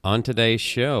On today's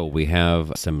show, we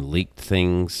have some leaked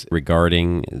things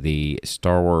regarding the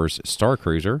Star Wars Star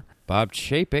Cruiser. Bob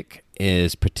Chapek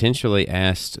is potentially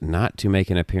asked not to make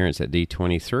an appearance at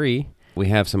D23. We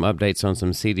have some updates on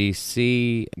some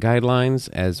CDC guidelines,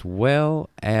 as well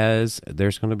as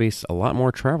there's going to be a lot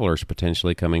more travelers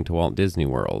potentially coming to Walt Disney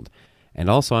World. And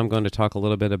also, I'm going to talk a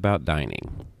little bit about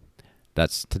dining.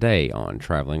 That's today on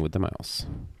Traveling with the Mouse.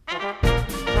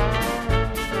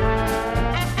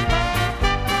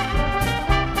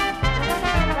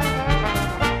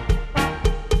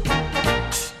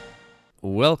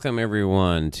 Welcome,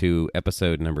 everyone, to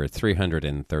episode number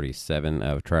 337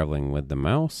 of Traveling with the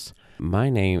Mouse. My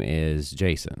name is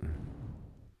Jason.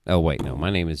 Oh, wait, no, my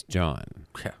name is John.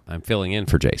 Yeah. I'm filling in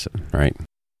for Jason, right?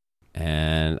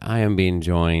 And I am being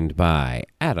joined by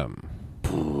Adam.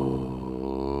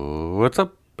 What's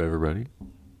up, everybody?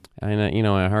 I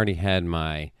already had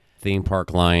my theme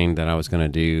park line that I was going to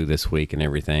do this week and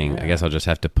everything. I guess I'll just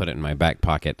have to put it in my back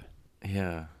pocket.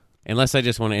 Yeah. Unless I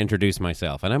just want to introduce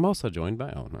myself. And I'm also joined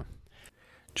by... Oh, no.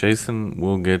 Jason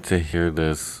will get to hear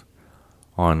this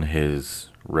on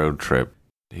his road trip.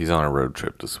 He's on a road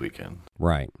trip this weekend.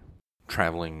 Right.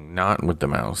 Traveling not with the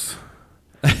mouse,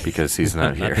 because he's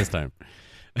not here. Not this time.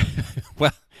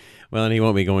 well, and he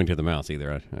won't be going to the mouse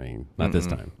either. I mean, not this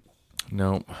time.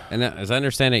 No. And as I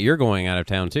understand it, you're going out of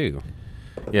town, too.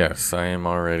 Yes, I am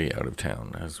already out of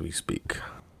town as we speak.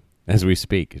 As we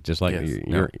speak. Just like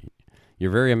Yes. You're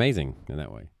very amazing in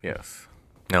that way. Yes.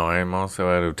 No, I am also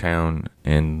out of town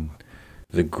in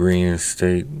the greenest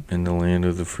state in the land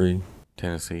of the free,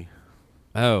 Tennessee.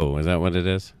 Oh, is that what it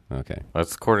is? Okay.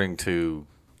 That's according to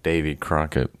Davy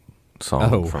Crockett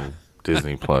song from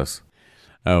Disney Plus.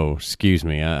 Oh, excuse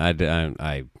me. I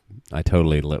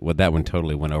totally that one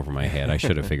totally went over my head. I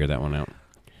should have figured that one out.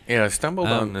 Yeah, I stumbled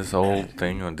on this old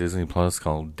thing on Disney Plus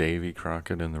called Davy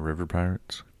Crockett and the River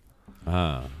Pirates.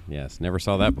 Ah, yes. Never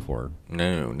saw that before.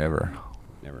 No, never,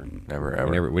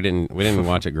 ever. We didn't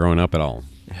watch it growing up at all.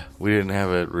 Yeah, we didn't have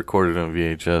it recorded on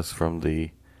VHS from the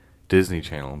Disney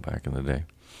Channel back in the day.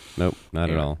 Nope,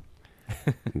 not at all.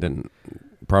 Didn't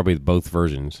probably both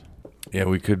versions. Yeah,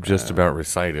 we could just about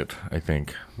recite it, I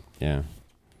think. Yeah.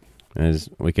 As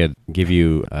we could give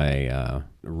you a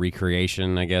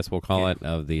recreation, I guess we'll call it,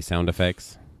 of the sound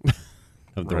effects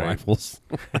of the rifles.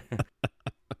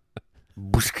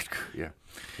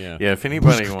 Yeah. If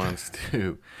anybody wants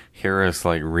to hear us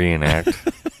like reenact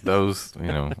those, I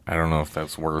don't know if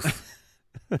that's worth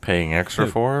paying extra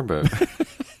for, but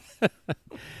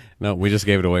no, we just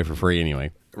gave it away for free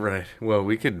anyway. Right. Well,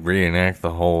 we could reenact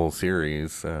the whole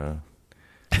series for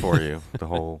you.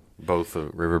 Both the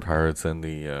River Pirates and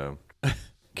the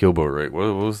Keelboat Race.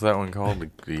 What was that one called?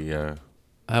 It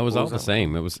was all the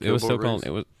same. It was so called.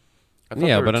 It was. I thought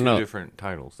there were two different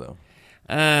titles though.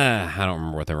 I don't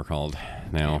remember what they were called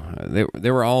now.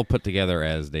 They were all put together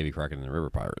as Davy Crockett and the River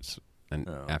Pirates. And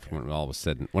after when all was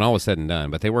said and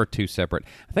done, but they were two separate.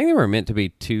 I think they were meant to be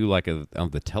two like of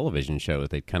the television show that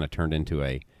they kind of turned into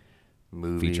a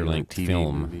movie, feature-length like TV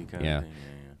film. Movie kind of thing.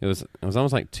 It was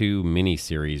almost like two mini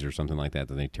series or something like that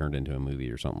they turned into a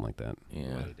movie or something like that.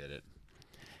 Yeah, they did it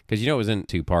because it was in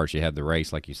two parts. You had the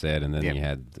race, like you said, and then you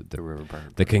had the River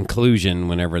Pirates. The conclusion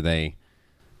whenever they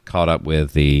caught up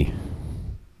with the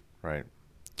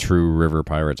true River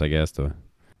Pirates, I guess, the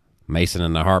Mason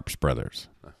and the Harps brothers.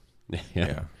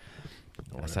 Yeah.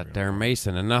 That's that there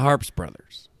Mason and the Harps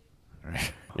brothers.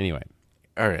 Anyway.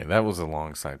 All right, that was a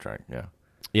long sidetrack, yeah.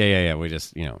 Yeah. We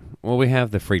just, we have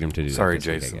the freedom to do that. Sorry,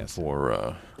 Jason, week,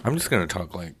 for, I'm just going to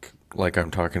talk like I'm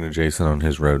talking to Jason on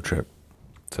his road trip.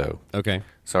 So, okay.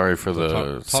 Sorry for the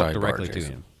talk sidebar, directly Jason. to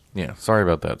him. Yeah, sorry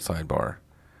about that sidebar.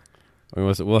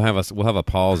 We'll have a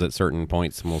pause at certain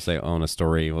points, and we'll say on a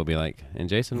story. We'll be like, "And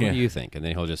Jason, what do you think?" And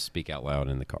then he'll just speak out loud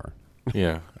in the car.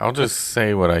 Yeah, I'll just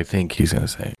say what I think he's going to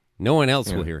say. No one else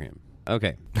will hear him.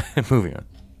 Okay, moving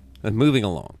on. Moving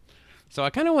along. So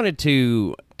I kind of wanted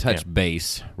to touch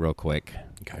base real quick.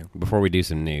 Okay. Before we do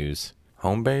some news.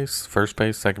 Home base, first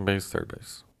base, second base, third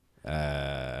base.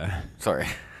 Sorry.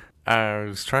 I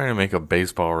was trying to make a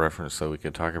baseball reference so we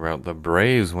could talk about the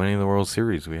Braves winning the World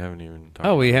Series. We haven't even talked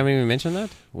about we haven't even mentioned that?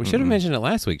 We should have mentioned it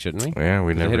last week, shouldn't we? Yeah,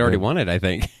 we never They had already won it, I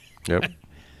think. Yep.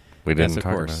 We didn't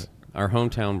talk about it. Our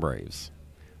hometown Braves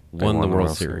won the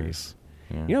World Series.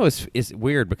 Yeah. It's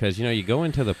weird because, you go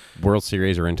into the World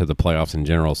Series or into the playoffs in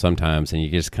general sometimes, and you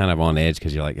just kind of on edge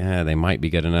because you're like, they might be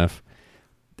good enough.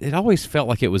 It always felt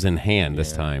like it was in hand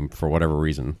this time for whatever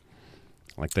reason.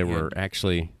 Like they were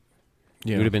actually...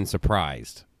 You would have been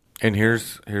surprised. And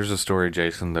here's a story,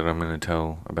 Jason, that I'm going to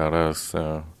tell about us.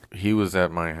 He was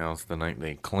at my house the night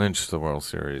they clinched the World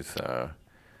Series.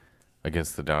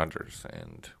 against the Dodgers,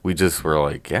 and we just were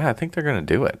like, yeah, I think they're gonna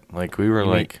do it. Like we were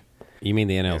You mean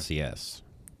the NLCS?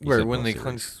 Where when they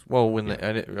clinched, when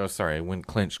when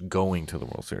clinched going to the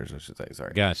World Series, I should say.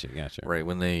 Sorry. Gotcha. Right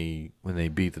when they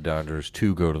beat the Dodgers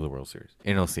to go to the World Series,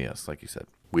 NLCS, like you said,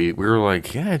 we were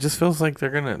like, yeah, it just feels like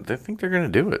they think they're gonna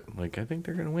do it. Like I think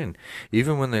they're gonna win.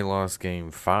 Even when they lost Game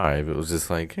 5, it was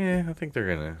just like, I think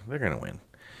they're gonna win.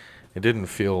 It didn't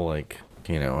feel like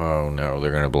oh no,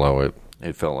 they're gonna blow it.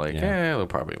 It felt like, they'll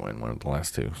probably win one of the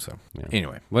last two. So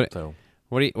anyway, what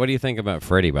do you think about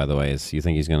Freddie? By the way, you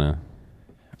think he's gonna?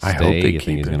 I hope they you keep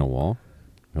think he's him. going to wall?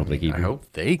 I hope they keep him. I hope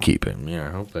they keep him. Yeah,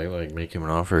 I hope they make him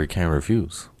an offer he can't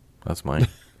refuse. That's mine.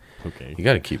 Okay. You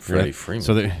got to keep Freddie Freeman.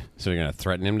 So they're going to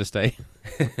threaten him to stay?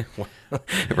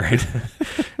 Right.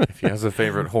 If he has a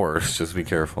favorite horse, just be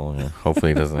careful. Yeah.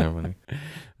 Hopefully he doesn't have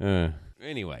any.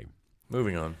 Anyway.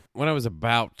 Moving on. What I was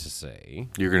about to say.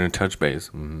 You're going to touch base.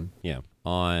 Mm-hmm. Yeah.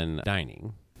 On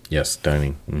dining. Yes,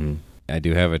 dining. Mm-hmm. I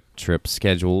do have a trip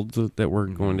scheduled that we're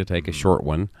going to take, a short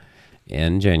one,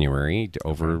 in January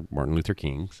over Martin Luther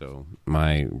King. So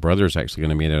my brother's actually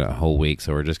going to meet a whole week,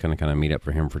 so we're just going to kind of meet up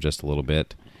for him for just a little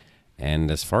bit. And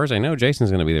as far as I know, Jason's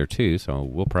going to be there too, so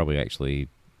we'll probably actually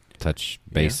touch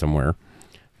base somewhere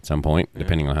at some point,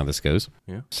 depending on how this goes.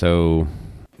 Yeah. So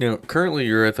currently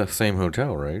you're at the same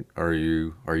hotel, right? Are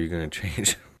you going to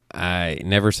change? I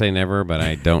never say never, but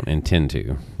I don't intend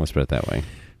to. Let's put it that way.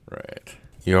 Right.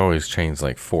 You always change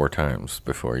like 4 times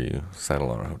before you settle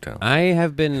on a hotel. I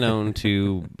have been known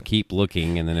to keep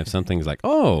looking, and then if something's like,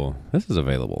 oh, this is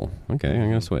available, okay, I'm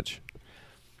going to switch.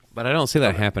 But I don't see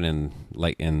that happen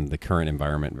in the current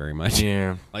environment very much.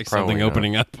 Yeah. Like something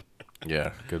opening up.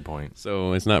 Yeah, good point.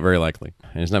 So it's not very likely.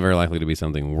 And it's not very likely to be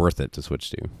something worth it to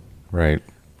switch to. Right.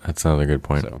 That's another good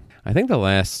point. So I think the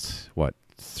last,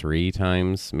 3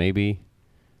 times maybe?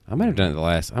 I might have done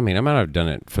it I might have done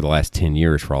it for the last 10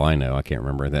 years for all I know. I can't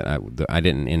remember that. I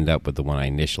didn't end up with the one I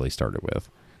initially started with.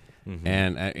 Mm-hmm.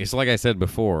 And it's like I said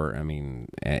before,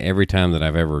 every time that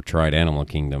I've ever tried Animal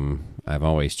Kingdom, I've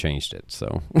always changed it.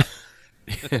 So,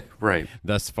 right.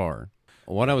 Thus far.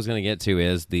 What I was going to get to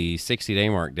is the 60-day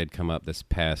mark did come up this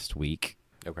past week.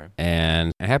 Okay.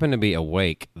 And I happened to be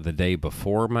awake the day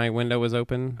before my window was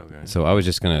open. Okay. So I was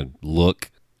just going to look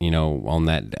on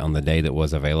the day that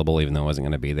was available, even though I wasn't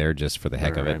going to be there, just for the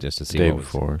heck of it, just to see the day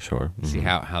before, sure. Mm-hmm. See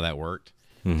how that worked.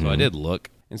 Mm-hmm. So I did look,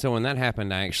 and so when that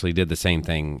happened, I actually did the same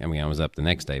thing. I was up the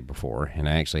next day before, and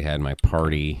I actually had my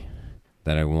party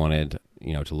that I wanted,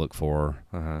 to look for,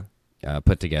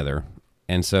 put together,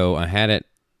 and so I had it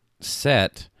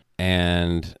set,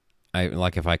 and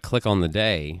if I click on the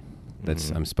day that's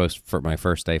I'm supposed for my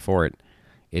first day for it,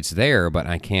 it's there, but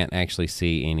I can't actually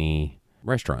see any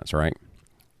restaurants, right?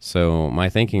 So my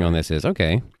thinking on this is,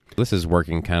 okay, this is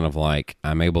working kind of like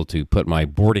I'm able to put my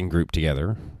boarding group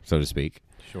together, so to speak.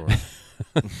 Sure.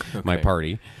 My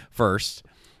party first.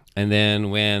 And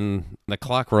then when the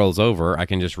clock rolls over, I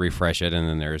can just refresh it, and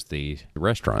then there's the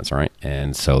restaurants, right?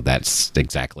 And so that's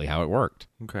exactly how it worked.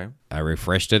 Okay. I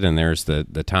refreshed it, and there's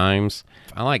the times.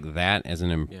 I like that as an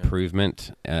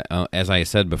improvement. As I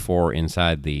said before,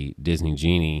 inside the Disney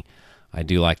Genie, I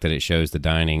do like that it shows the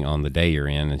dining on the day you're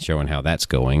in and showing how that's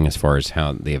going as far as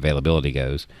how the availability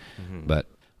goes. Mm-hmm. But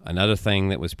another thing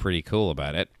that was pretty cool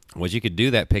about it was you could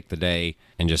do that, pick the day,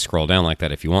 and just scroll down like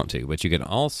that if you want to. But you could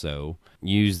also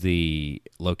use the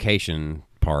location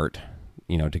part,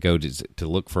 to go to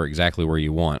look for exactly where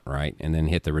you want, right? And then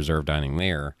hit the reserve dining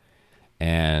there.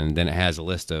 And then it has a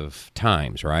list of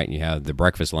times, right? You have the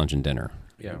breakfast, lunch, and dinner.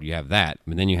 Yeah. You have that,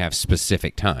 but then you have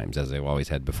specific times, as they've always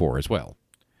had before as well.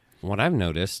 What I've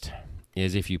noticed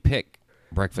is if you pick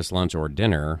breakfast, lunch, or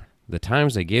dinner, the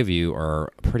times they give you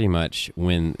are pretty much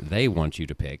when they want you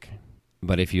to pick.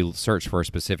 But if you search for a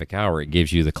specific hour, it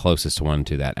gives you the closest one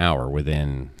to that hour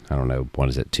within,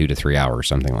 2 to 3 hours,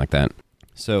 something like that.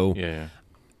 So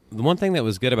the one thing that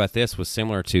was good about this was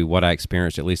similar to what I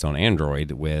experienced, at least on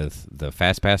Android, with the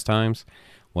FastPass times,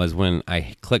 was when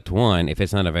I clicked one, if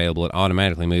it's not available, it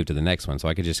automatically moved to the next one. So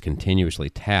I could just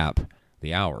continuously tap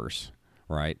the hours,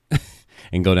 right?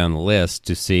 And go down the list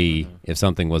to see if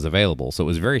something was available. So it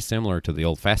was very similar to the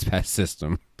old FastPass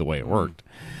system, the way it worked.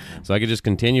 So I could just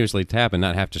continuously tap and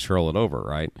not have to scroll it over,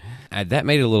 right? That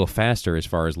made it a little faster as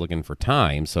far as looking for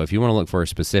time. So if you want to look for a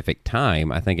specific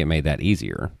time, I think it made that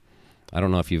easier. I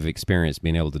don't know if you've experienced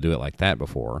being able to do it like that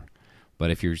before,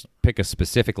 but if you pick a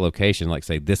specific location, like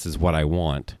say, this is what I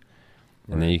want,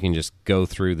 and then you can just go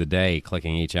through the day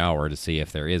clicking each hour to see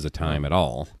if there is a time at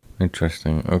all.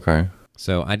 Interesting. Okay.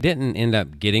 So I didn't end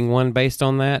up getting one based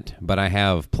on that, but I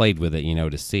have played with it,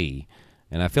 to see.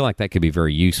 And I feel like that could be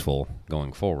very useful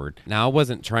going forward. Now, I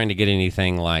wasn't trying to get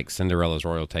anything like Cinderella's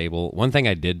Royal Table. One thing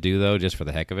I did do, though, just for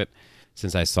the heck of it,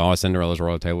 since I saw Cinderella's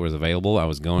Royal Table was available, I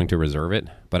was going to reserve it.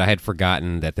 But I had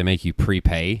forgotten that they make you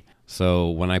prepay. So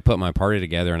when I put my party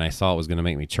together and I saw it was going to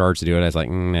make me charge to do it, I was like,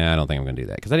 nah, I don't think I'm going to do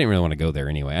that. Because I didn't really want to go there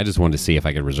anyway. I just wanted to see if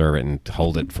I could reserve it and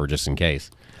hold it for just in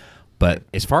case. But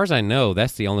as far as I know,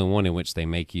 that's the only one in which they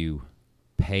make you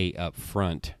pay up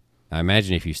front. I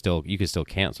imagine if you could still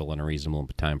cancel in a reasonable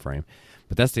time frame.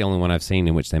 But that's the only one I've seen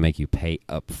in which they make you pay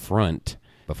up front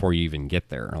before you even get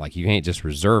there. Like, you can't just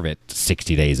reserve it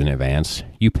 60 days in advance.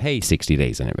 You pay 60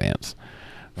 days in advance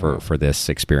for this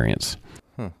experience.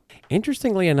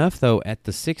 Interestingly enough, though, at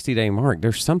the 60-day mark,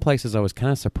 there's some places I was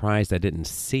kind of surprised I didn't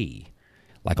see,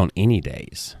 like on any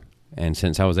days. And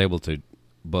since I was able to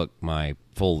book my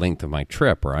full length of my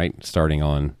trip, right, starting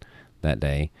on that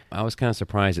day, I was kind of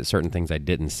surprised at certain things I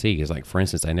didn't see. Because, like, for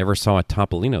instance, I never saw a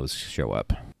Topolino's show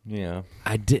up. Yeah.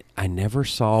 I never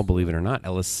saw, believe it or not,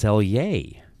 a Le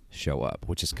Cellier show up,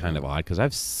 which is kind of odd because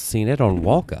I've seen it on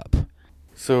Walk Up.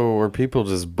 So are people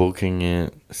just booking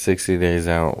it 60 days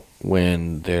out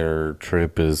when their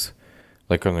trip is,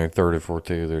 like, on their third or fourth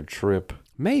day of their trip?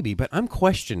 Maybe, but I'm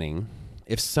questioning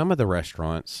if some of the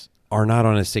restaurants are not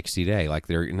on a 60-day, like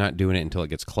they're not doing it until it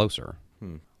gets closer.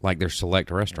 Like they're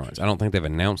select restaurants. I don't think they've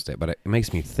announced it, but it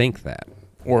makes me think that.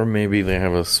 Or maybe they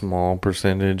have a small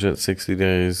percentage at 60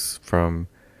 days from,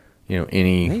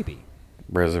 any Maybe.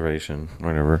 reservation,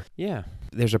 whatever. Yeah.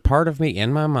 There's a part of me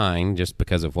in my mind, just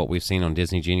because of what we've seen on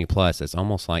Disney Genie Plus, it's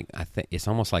almost like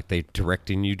they're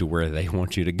directing you to where they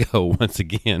want you to go once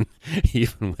again,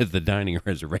 even with the dining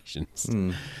reservations.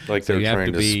 Like So they're you have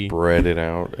trying to to spread it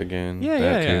out again.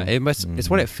 Yeah. Too. It's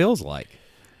what it feels like.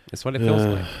 It's what it feels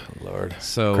like. Lord.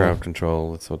 So Crowd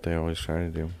control, that's what they always try to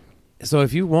do. So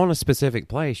if you want a specific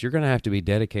place, you're going to have to be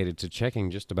dedicated to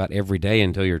checking just about every day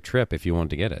until your trip if you want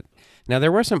to get it. Now,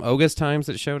 there were some August times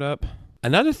that showed up.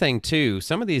 Another thing, too,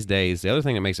 some of these days, the other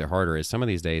thing that makes it harder is some of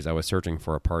these days I was searching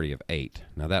for a party of 8.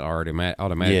 Now, that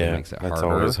automatically makes it harder. That's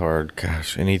always hard.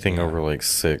 Gosh, anything Yeah. over like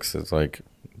 6 is like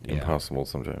impossible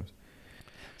sometimes.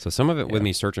 So some of it with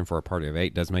me searching for a party of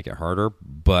 8 does make it harder,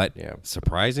 but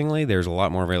surprisingly, there's a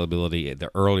lot more availability the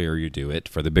earlier you do it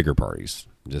for the bigger parties.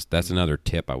 That's another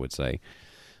tip I would say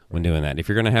when doing that. If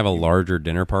you're going to have a larger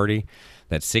dinner party,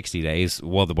 that's 60 days.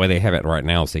 Well, the way they have it right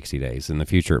now, 60 days. In the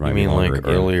future, it might be longer. You mean like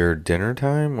again. earlier dinner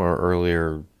time or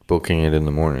earlier booking it in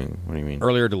the morning? What do you mean?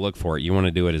 Earlier to look for it. You want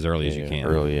to do it as early as you can.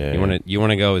 Early, You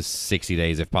want to go as 60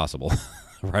 days if possible,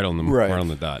 right on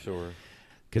the dot. Sure.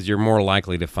 Because you're more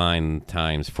likely to find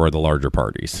times for the larger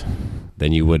parties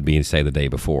than you would be, say, the day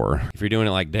before. If you're doing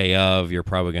it like day of, you're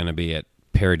probably going to be at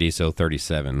Paradiso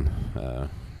 37 or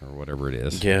whatever it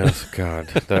is. Yes, God,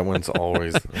 that one's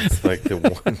always. It's like the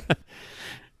one.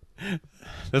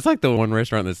 That's like the one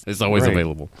restaurant that's always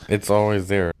available. It's always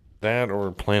there. That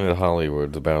or Planet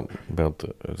Hollywood's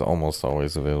it's almost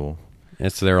always available.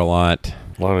 It's there a lot.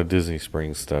 A lot of Disney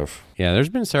Springs stuff. Yeah, there's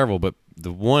been several, but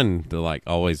the one that like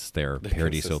always there,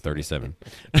 Paradiso 37.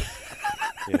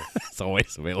 It's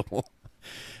always available.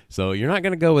 So you're not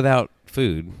going to go without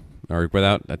food or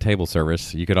without a table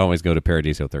service. You could always go to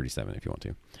Paradiso 37 if you want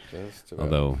to.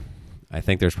 Although I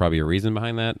think there's probably a reason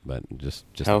behind that, but just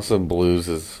House of Blues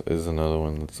is another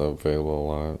one that's available a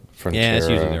lot. Frontera. Yeah, it's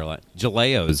usually there a lot.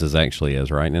 Jaleo's is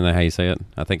right. Isn't that how you say it?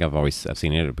 I think I've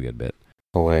seen it a good bit.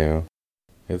 Jaleo.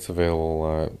 It's available a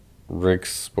lot.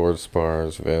 Rick's Sports Bar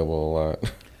is available a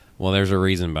lot. Well, there's a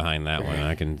reason behind that one.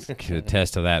 I can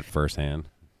attest to that firsthand.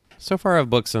 So far, I've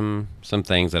booked some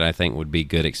things that I think would be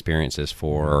good experiences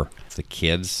for the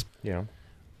kids. Yeah.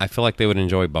 I feel like they would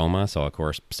enjoy Boma, so of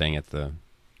course, staying at the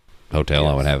hotel,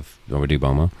 I would do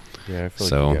Boma. Yeah, I feel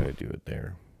like you got to do it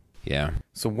there. Yeah.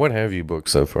 So what have you booked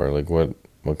so far? Like what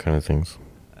kind of things?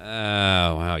 Oh,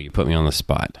 wow, you put me on the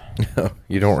spot.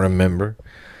 You don't remember?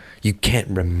 You can't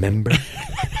remember?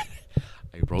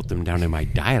 I wrote them down in my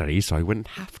diary so I wouldn't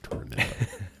have to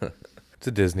remember. It's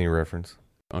a Disney reference.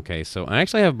 Okay, so I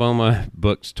actually have Boma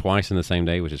booked twice in the same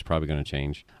day, which is probably going to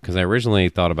change. Because I originally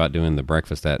thought about doing the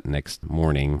breakfast that next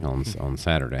morning on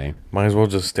Saturday. Might as well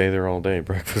just stay there all day,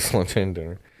 breakfast, lunch, and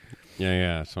dinner.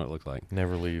 Yeah, that's what it looked like.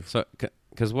 Never leave. So,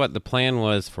 because what the plan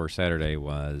was for Saturday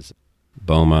was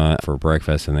Boma for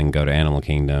breakfast and then go to Animal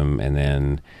Kingdom and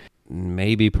then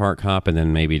maybe park hop and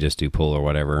then maybe just do pool or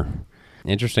whatever.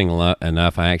 Interesting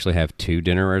enough, I actually have 2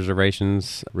 dinner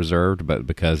reservations reserved, but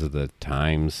because of the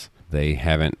times, they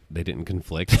didn't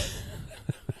conflict.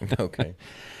 Okay.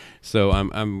 So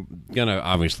I'm gonna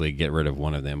obviously get rid of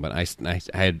one of them, but I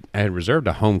had reserved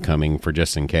a homecoming for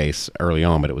just in case early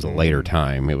on, but it was a later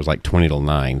time. It was like 20 till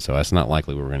 9, so that's not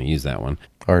likely we were going to use that one.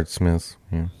 Art Smiths.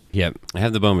 Yeah. Yep, I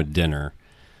have the Boma dinner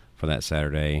for that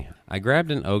Saturday. I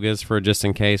grabbed an Oga's for just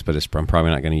in case, but I'm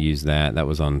probably not going to use that. That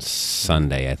was on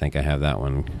Sunday. I think I have that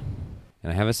one.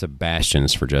 And I have a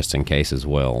Sebastian's for just in case as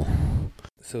well.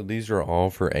 So these are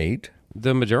all for 8?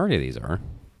 The majority of these are.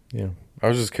 Yeah. I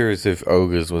was just curious if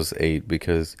Oga's was 8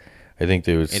 because I think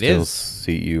they would still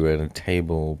seat you at a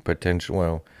table potential.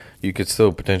 Well, you could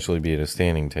still potentially be at a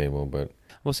standing table, but.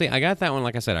 Well, see, I got that one.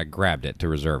 Like I said, I grabbed it to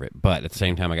reserve it. But at the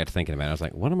same time, I got to thinking about it. I was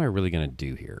like, what am I really going to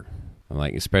do here? I'm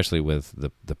like, especially with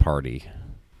the party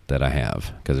that I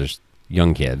have, because there's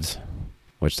young kids,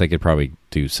 which they could probably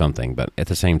do something. But at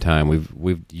the same time,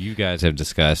 you guys have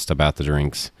discussed about the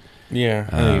drinks. Yeah,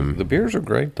 the beers are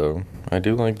great though. I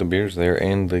do like the beers there,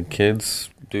 and the kids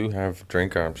do have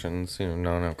drink options.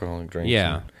 Non-alcoholic drinks.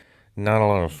 Yeah, not a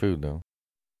lot of food though.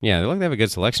 Yeah, they look like they have a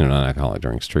good selection of non-alcoholic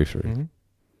drinks. Truthfully. Mm-hmm.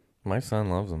 My son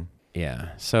loves them. Yeah,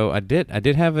 so I did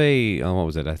have a what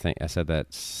was it? I think I said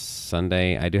that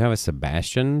Sunday. I do have a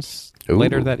Sebastian's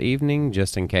later that evening,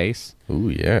 just in case. Ooh,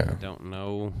 yeah. I don't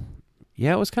know.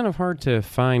 Yeah, it was kind of hard to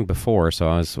find before,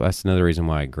 so that's another reason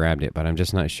why I grabbed it. But I'm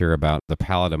just not sure about the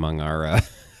palate among our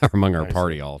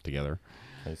party altogether.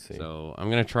 I see. So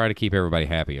I'm gonna try to keep everybody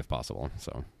happy if possible.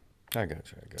 So I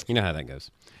got you. You know how that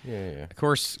goes. Yeah. Of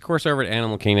course, over at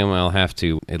Animal Kingdom, I'll have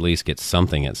to at least get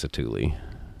something at Satu'li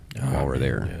while we're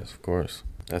there. Yes, of course.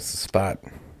 That's the spot.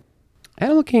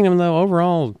 Animal Kingdom, though,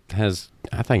 overall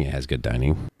I think it has good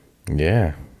dining.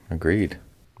 Yeah, agreed.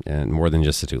 And more than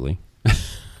just Satu'li.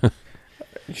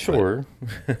 Sure.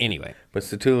 But anyway. But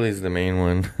Satu'li's the main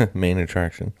one, main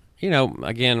attraction.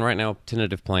 Again, right now,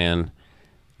 tentative plan,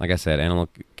 like I said, Animal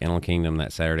Kingdom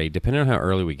that Saturday. Depending on how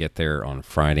early we get there on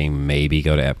Friday, maybe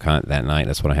go to Epcot that night.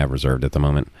 That's what I have reserved at the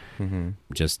moment. Mm-hmm.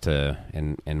 Just to,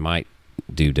 and might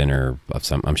do dinner of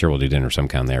some, I'm sure we'll do dinner of some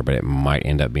kind there, but it might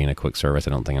end up being a quick service.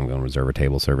 I don't think I'm going to reserve a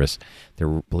table service.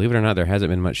 Believe it or not, there hasn't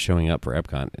been much showing up for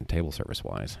Epcot in table service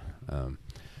wise.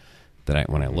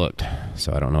 When I looked,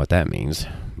 so I don't know what that means,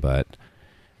 but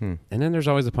and then there's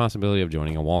always the possibility of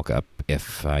joining a walk up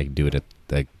if I do it at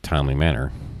a timely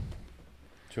manner.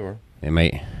 Sure.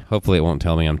 Hopefully it won't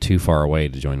tell me I'm too far away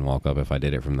to join walk up if I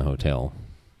did it from the hotel.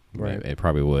 Right. It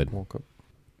probably would. Walk up.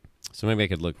 So maybe I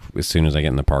could look as soon as I get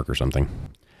in the park or something.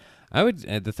 I would.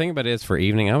 The thing about it is, for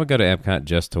evening, I would go to Epcot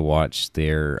just to watch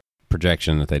their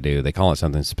projection that they do. They call it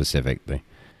something specific.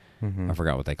 I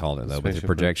forgot what they called it, though. But the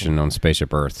projection on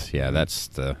Spaceship Earth, yeah, that's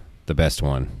the best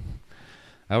one.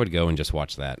 I would go and just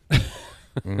watch that.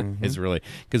 It's really...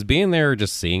 Because being there,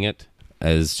 just seeing it,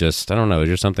 is just... I don't know, there's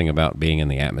just something about being in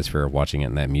the atmosphere of watching it,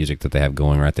 and that music that they have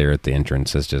going right there at the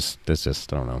entrance. It's just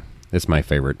I don't know. It's my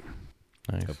favorite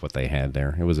of what they had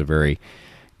there. It was a very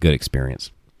good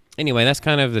experience. Anyway, that's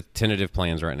kind of the tentative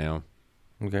plans right now.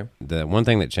 Okay. The one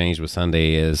thing that changed with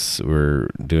Sunday is we're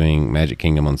doing Magic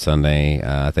Kingdom on Sunday.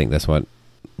 I think that's what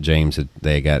James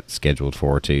they got scheduled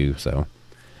for too. So,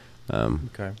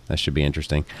 that should be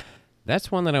interesting.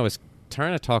 That's one that I was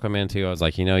trying to talk him into. I was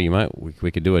like,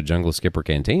 we could do a Jungle Skipper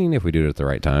canteen if we do it at the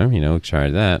right time.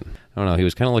 Try that. I don't know. He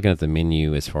was kind of looking at the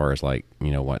menu as far as like,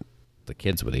 what the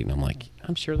kids would eat, and I'm like,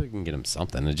 I'm sure they can get them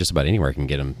something. And just about anywhere can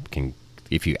get them.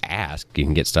 If you ask, you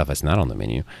can get stuff that's not on the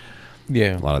menu.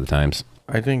 Yeah. A lot of the times.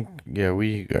 I think,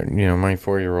 we got, my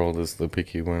 4-year-old is the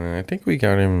picky one, and I think we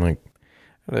got him, like,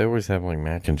 they always have, like,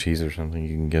 mac and cheese or something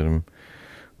you can get him.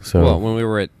 So, well, when we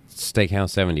were at Steakhouse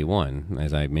 71,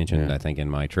 as I mentioned, I think in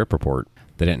my trip report,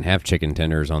 they didn't have chicken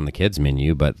tenders on the kids'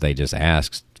 menu, but they just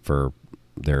asked for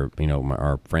their,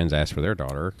 our friends asked for their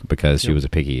daughter because she was a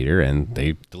picky eater, and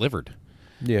they delivered.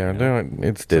 Yeah,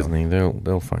 it's Disney.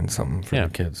 They'll find something for the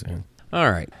kids. Yeah.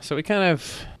 All right, so we kind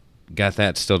of... got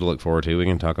that still to look forward to. We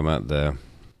can talk about the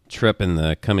trip in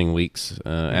the coming weeks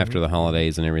after the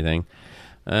holidays and everything.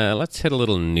 Let's hit a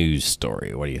little news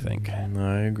story. What do you think?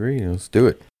 I agree. Let's do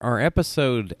it. Our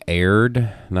episode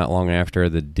aired not long after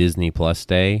the Disney Plus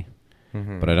day,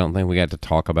 but I don't think we got to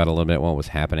talk about a little bit what was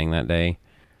happening that day.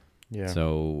 Yeah.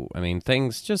 So,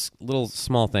 just little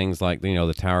small things like,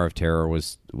 the Tower of Terror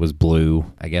was blue.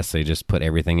 I guess they just put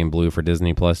everything in blue for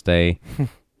Disney Plus day.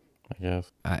 I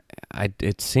guess.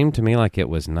 It seemed to me like it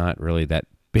was not really that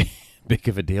big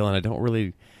of a deal, and I don't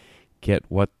really get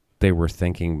what they were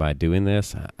thinking by doing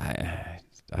this. I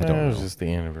don't know. It was just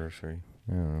the anniversary.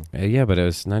 Yeah, but it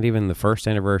was not even the first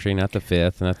anniversary, not the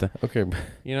 5th, not the... Okay,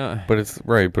 but it's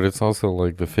right, but it's also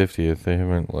like the 50th. They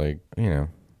haven't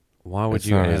Why would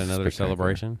you add another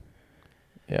celebration?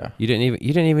 Yeah. You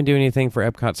didn't even do anything for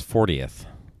Epcot's 40th.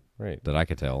 Right. that I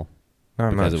could tell.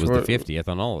 Not Because much. it was the 50th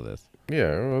on all of this.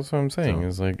 Yeah, well, that's what I'm saying. So-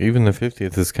 Is like even the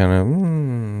 50th is kind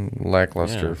of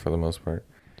lackluster Yeah. for the most part.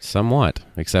 Somewhat,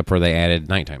 except for they added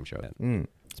nighttime shows. Mm.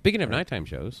 Speaking of nighttime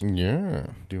shows, Yeah.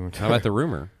 Do you want to how about the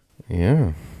rumor?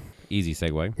 Yeah. Easy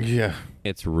segue. Yeah.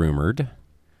 It's rumored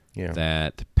Yeah.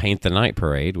 that Paint the Night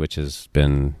Parade, which has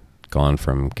been gone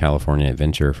from California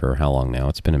Adventure for how long now?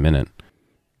 It's been a minute.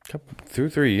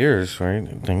 2-3 years, right?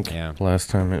 I think. Yeah. Last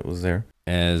time it was there.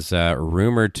 As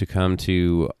rumored to come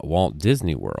to Walt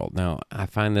Disney World. Now, I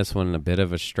find this one a bit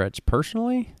of a stretch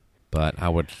personally, but I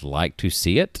would like to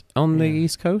see it on the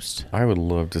East Coast. I would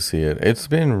love to see it. It's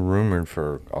been rumored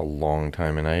for a long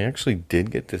time, and I actually did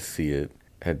get to see it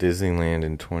at Disneyland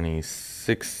in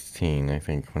 2016, I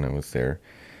think, when I was there.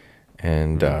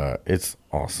 And it's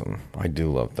awesome. I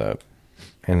do love that.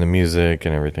 And the music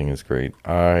and everything is great.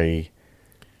 I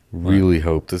really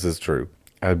hope this is true.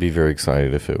 I'd be very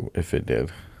excited if it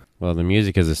did. Well, the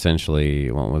music is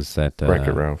essentially, what was that?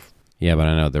 Wreck-It Ralph. Yeah, but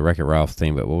I know the Wreck-It Ralph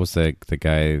theme, but what was the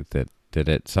guy that did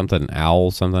it?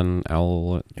 Owl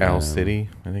City,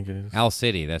 I think it is. Owl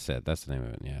City, that's it. That's the name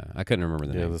of it, yeah. I couldn't remember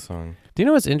the Yeah, name. the song. Do you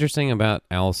know what's interesting about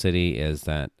Owl City is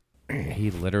that he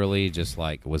literally just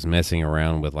like was messing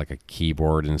around with like a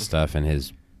keyboard and stuff in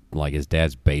his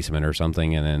dad's basement or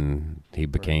something, and then he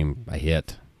became a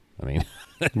hit. I mean,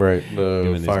 Right,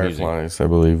 Doing the this Fireflies, I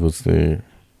believe, was the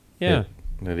yeah. hit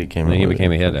that he came And up he with.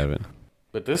 became a hit of it.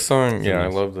 But this song, It's yeah, I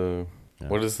nice. love the... Yeah.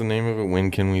 What is the name of it? When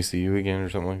Can We See You Again or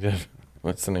something like that?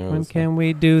 What's the name of When it? can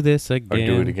we do this Or again?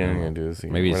 Do It Again, yeah, do this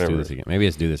again. Maybe it's whatever. do this again. Maybe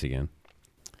it's do this again.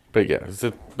 But yeah, it's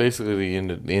basically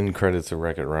the end credits of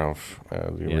Wreck-It Ralph,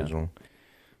 the Yeah. original.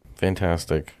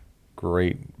 Fantastic.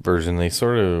 Great version. They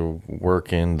sort of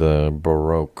work in the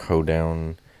Baroque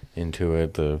hoedown into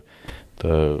it. The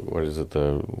what is it?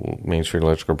 The Main Street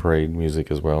Electrical Parade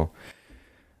music as well.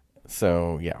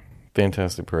 So yeah,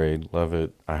 fantastic parade. Love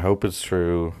it. I hope it's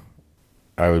true.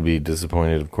 I would be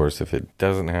disappointed, of course, if it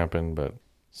doesn't happen. But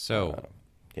So,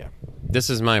 yeah, this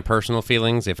is my personal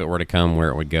feelings. If it were to come where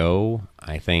it would go,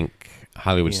 I think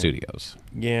Hollywood Yeah. Studios.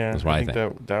 yeah. That's what I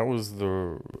that was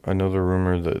another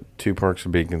rumor that two parks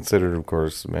would be considered, of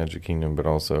course, Magic Kingdom, but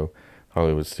also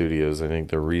Hollywood Studios. I think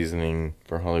the reasoning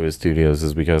for Hollywood Studios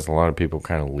is because a lot of people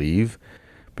kind of leave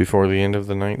before the end of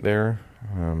the night there,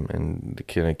 and to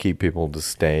kind of keep people to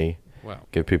stay, Wow.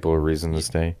 give people a reason to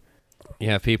stay. You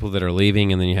have people that are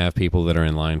leaving, and then you have people that are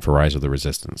in line for Rise of the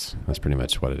Resistance. That's pretty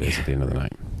much what it is at the end of the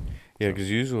night. Yeah, because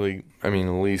usually, I mean,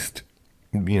 at least,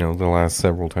 the last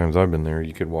several times I've been there,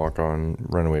 you could walk on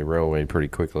Runaway Railway pretty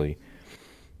quickly.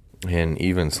 And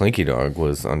even Slinky Dog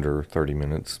was under 30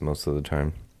 minutes most of the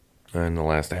time in the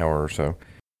last hour or so.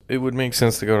 It would make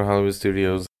sense to go to Hollywood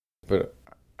Studios, but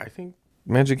I think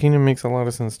Magic Kingdom makes a lot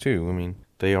of sense too. I mean,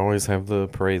 they always have the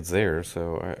parades there,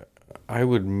 so I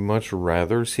would much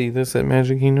rather see this at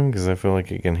Magic Kingdom because I feel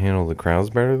like it can handle the crowds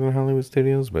better than Hollywood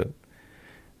Studios, but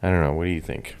I don't know. What do you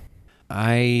think?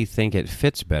 I think it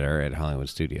fits better at Hollywood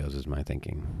Studios, is my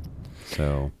thinking.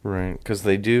 So, Right, because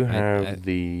they do have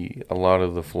I- a lot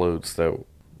of the floats that,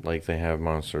 like, they have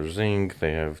Monsters Inc.,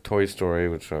 they have Toy Story,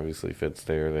 which obviously fits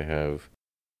there, they have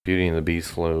Beauty and the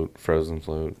Beast float, Frozen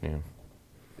float, yeah.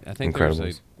 I think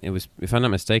Incredibles. it was, if I'm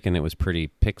not mistaken, it was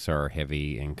pretty Pixar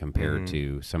heavy in compared Mhm.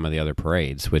 to some of the other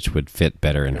parades, which would fit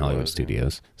better in It Hollywood was, yeah.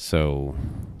 Studios. So,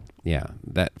 yeah,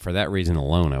 that for that reason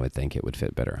alone, I would think it would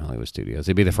fit better in Hollywood Studios.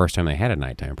 It'd be the first time they had a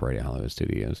nighttime parade at Hollywood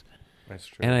Studios. That's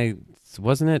true. And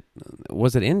was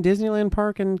it in Disneyland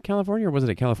Park in California, or was it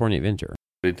at California Adventure?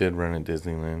 They did run at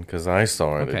Disneyland, because I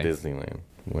saw it at Okay. Disneyland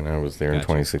when I was there in Gotcha.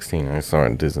 2016. I saw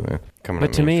it at Disneyland. Coming But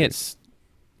up to Main me, Street.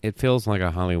 it feels like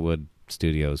a Hollywood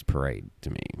Studios parade to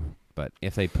me. But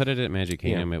if they put it at Magic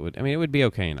Kingdom, it would be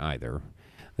okay in either.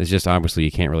 It's just obviously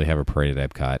you can't really have a parade at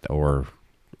Epcot, or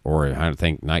I don't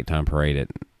think nighttime parade at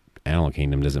Animal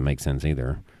Kingdom doesn't make sense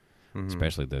either. Mhm.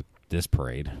 Especially this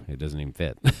parade, it doesn't even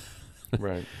fit.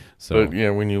 Right. So But yeah,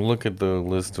 when you look at the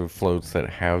list of floats that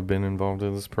have been involved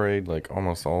in this parade, like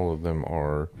almost all of them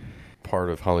are part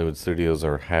of Hollywood Studios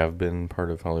or have been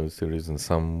part of Hollywood Studios in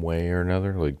some way or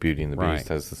another. Like Beauty and the Right. Beast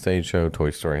has the stage show, Toy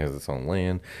Story has its own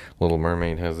land, Little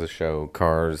Mermaid has a show,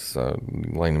 Cars,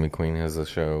 Lightning McQueen has a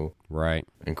show, right,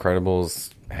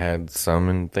 Incredibles had some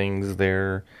and things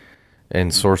there,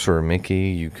 and Sorcerer Mickey,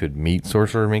 you could meet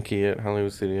Sorcerer Mickey at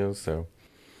Hollywood Studios. So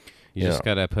you just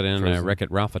Yeah. gotta put in a Frozen.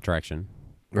 Wreck-It Ralph attraction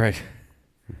right,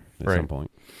 at Right. some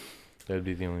point. that'd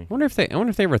be the only. I wonder if they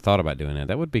ever thought about doing that.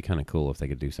 That would be kind of cool if they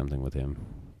could do something with him.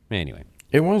 Anyway,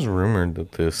 It was rumored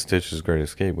that the Stitch's Great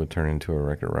Escape would turn into a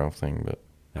Wreck-It Ralph thing, but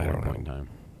at I one don't point in know. time.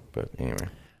 But anyway,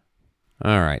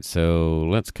 All right, so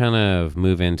let's kind of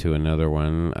move into another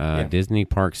one. Yeah. Disney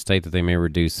parks state that they may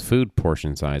reduce food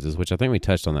portion sizes, which I think we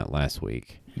touched on that last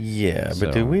week. Yeah, So-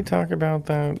 but did we talk about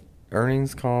that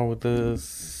earnings call with the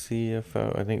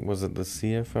CFO? I think was it the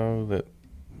CFO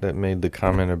that made the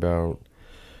comment about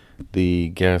the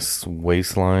guests'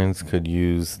 waistlines could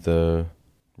use the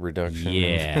reduction?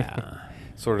 Yeah.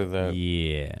 Sort of that.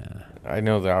 Yeah. I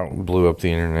know that blew up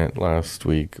the internet last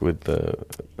week with the.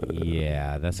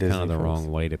 Yeah, that's Disney kind of the folks.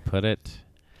 wrong way to put it.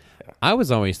 Yeah. I was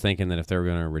always thinking that if they were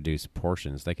going to reduce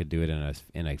portions, they could do it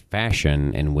in a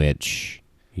fashion in which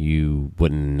you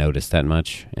wouldn't notice that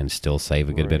much and still save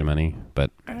a good bit of Right. money.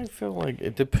 But I feel like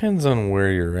it depends on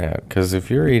where you're at. Because if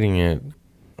you're eating it.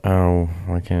 Oh,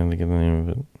 why can't I think of the name of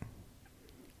it?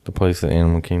 The place at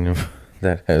Animal Kingdom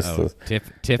that has the.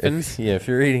 Tiffin's, If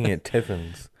you're eating at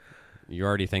Tiffin's. you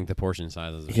already think the portion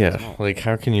sizes are Yeah, small. like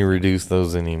how can you reduce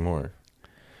those anymore?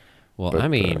 Well, But, I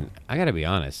mean, I got to be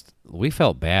honest. We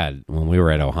felt bad when we were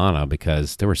at Ohana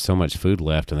because there was so much food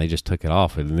left and they just took it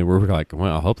off. And we were like,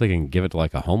 well, I hope they can give it to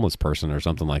like a homeless person or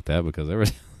something like that because there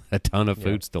was a ton of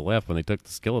food still left when they took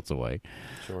the skillets away.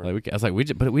 Sure. Like I was like,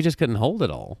 but we just couldn't hold it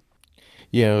all.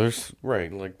 Yeah, there's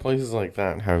right. Like places like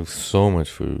that have so much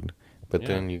food, but Yeah.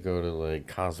 then you go to like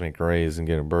Cosmic Rays and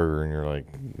get a burger, and you're like,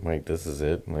 wait, this is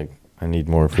it? Like I need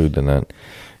more food than that.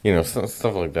 You know,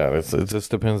 stuff like that. It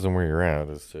just depends on where you're at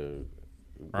as to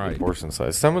Right. the portion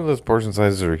size. Some of those portion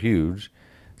sizes are huge.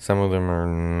 Some of them are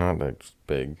not that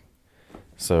big.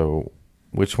 So,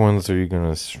 which ones are you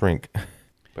gonna shrink?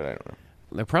 But I don't know.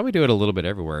 They probably do it a little bit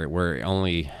everywhere where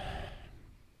only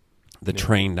the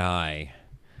trained eye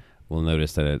will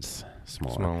notice that it's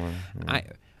smaller. Smaller. Yeah. I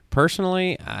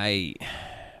personally, I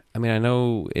mean, I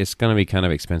know it's going to be kind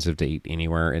of expensive to eat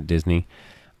anywhere at Disney.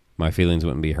 My feelings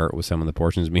wouldn't be hurt with some of the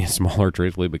portions being smaller,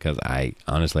 truthfully, because I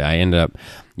ended up,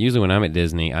 usually when I'm at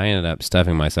Disney, I ended up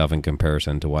stuffing myself in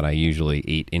comparison to what I usually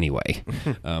eat anyway.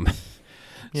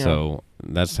 Yeah. So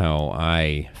that's how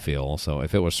I feel. So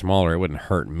if it was smaller, it wouldn't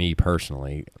hurt me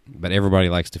personally. But everybody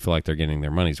likes to feel like they're getting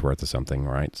their money's worth of something,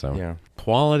 right? So Yeah.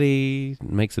 quality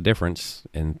makes a difference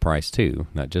in price too,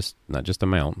 not just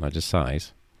amount, not just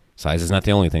size. Size is not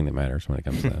the only thing that matters when it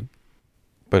comes to that.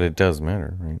 But it does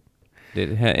matter, right?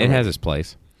 It has its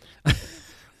place. All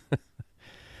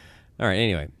right.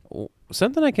 Anyway,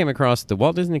 something I came across: the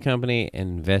Walt Disney Company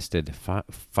invested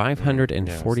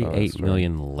 $548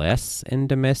 million less in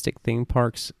domestic theme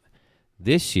parks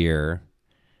this year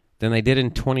than they did in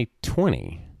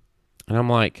 2020, and I'm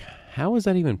like, how is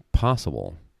that even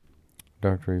possible?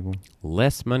 Dr. Evil.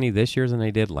 Less money this year than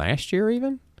they did last year,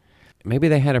 even? Maybe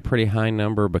they had a pretty high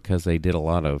number because they did a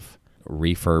lot of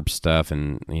refurb stuff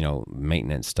and,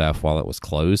 maintenance stuff while it was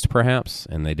closed, perhaps,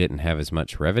 and they didn't have as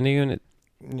much revenue. And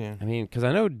Yeah. I mean, because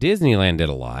I know Disneyland did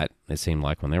a lot, it seemed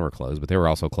like, when they were closed, but they were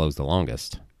also closed the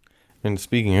longest. And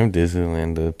speaking of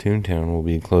Disneyland, Toontown will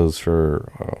be closed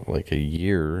for like a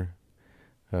year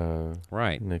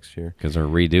Right. next year. Because they're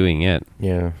redoing it.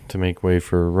 Yeah, to make way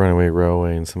for Runaway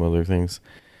Railway and some other things.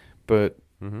 But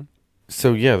Mm-hmm.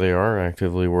 so yeah, they are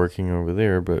actively working over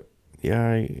there. But yeah,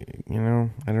 I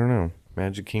don't know.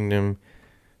 Magic Kingdom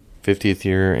 50th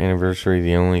year anniversary.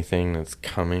 The only thing that's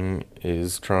coming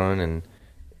is Tron, and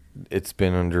it's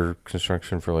been under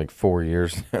construction for like 4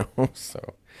 years now.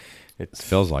 So It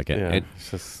feels like it. Yeah, It-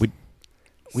 it's just,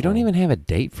 we don't even have a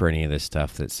date for any of this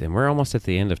stuff and we're almost at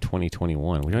the end of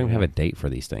 2021. We don't even have a date for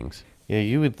these things. Yeah,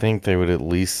 you would think they would at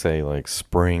least say like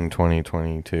spring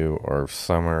 2022 or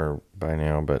summer by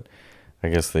now, but I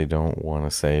guess they don't want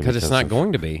to say Because it's not of-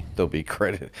 going to be. They'll be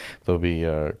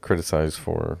criticized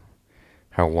for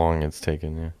how long it's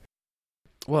taken. Yeah,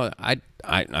 Well, I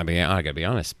mean, I gotta be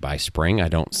honest. By spring, I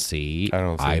don't see I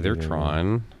don't see either it either.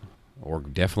 Tron or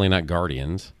definitely not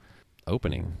Guardians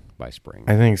opening by spring.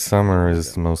 I think summer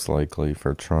is most likely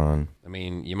for Tron. I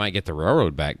mean, you might get the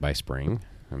railroad back by spring.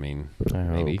 I mean, I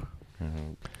maybe. hope.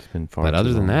 It's been far. But too other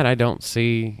than long. that, I don't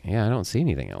see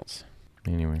anything else.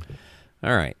 Anyway,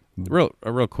 All right.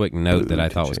 A real quick note that I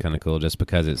thought was kind of cool, just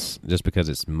because it's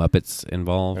Muppets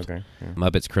involved. okay. Yeah.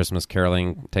 Muppets Christmas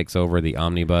Caroling takes over the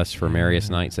omnibus for Merriest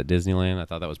Nights at Disneyland. I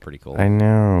thought that was pretty cool. I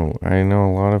know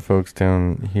a lot of folks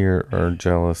down here are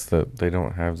jealous that they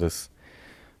don't have this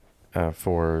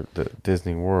for the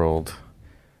Disney World.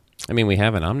 I mean, we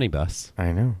have an omnibus,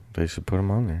 I know they should put them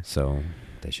on there. so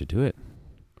they should do it.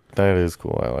 That is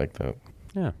cool. I like that.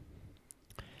 Yeah.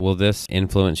 Will this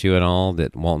influence you at all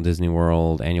that Walt Disney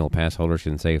World annual pass holders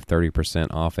can save 30%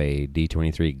 off a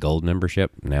D23 Gold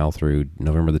membership now through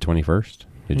November the 21st?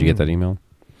 Did you get that email?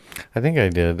 I think I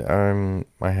did.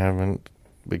 I haven't,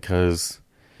 because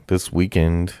this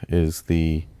weekend is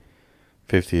the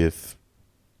 50th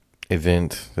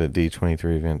event, the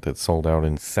D23 event that sold out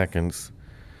in seconds.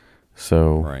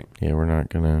 So, Right. yeah, we're not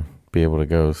going to be able to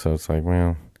go. So it's like,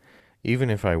 well, even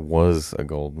if I was a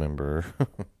gold member,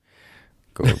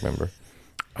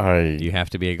 You have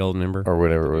to be a gold member? or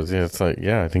whatever it was. Yeah, it's like,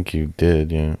 yeah, I think you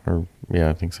did. Yeah. Or, yeah,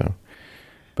 I think so.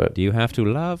 But, Do you have to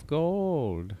love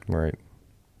gold? right.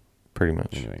 Pretty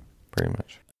much. Anyway. Pretty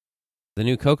much. The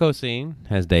new Coco scene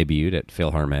has debuted at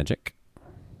PhilharMagic.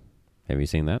 Have you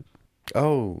seen that?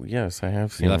 Oh, yes, I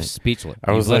have seen You left it. speechless.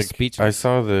 I was You left like, speechless. I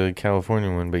saw the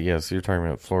California one, but yes, you're talking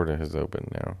about Florida has opened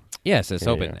now. Yes, it's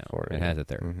open Yeah, now. Florida, It yeah. has it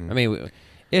there. Mhm. I mean,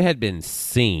 it had been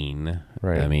seen.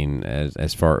 Right. I mean,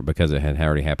 as far because it had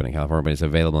already happened in California, but it's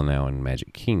available now in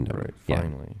Magic Kingdom. Right. Yeah.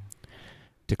 Finally.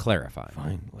 To clarify.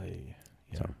 Finally.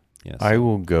 Yeah. So, yes. I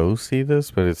will go see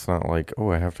this, but it's not like,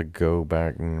 oh, I have to go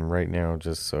back and right now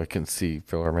just so I can see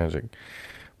PhilharMagic.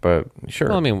 But sure,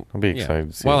 Well, I mean, I'll be yeah. excited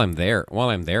to see While it. I'm there,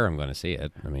 I'm going to see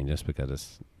it. I mean, just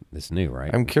because it's new, right?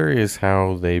 I'm curious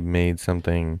how they made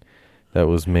something that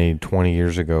was made 20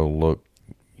 years ago look,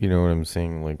 you know what I'm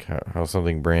saying? Like how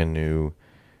something brand new,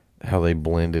 how they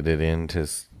blended it into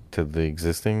to the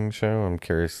existing show. I'm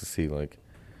curious to see like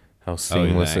how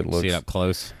seamless it looks. See it up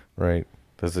close. Right.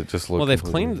 Does it just look Well,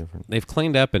 completely different? they've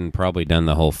cleaned up and probably done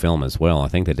the whole film as well. I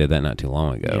think they did that not too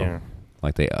long ago. Yeah.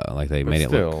 Like they But made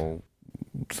it look. still,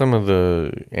 some of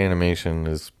the animation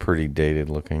is pretty dated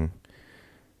looking.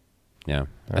 Yeah,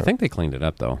 I think they cleaned it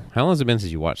up though. How long has it been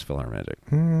since you watched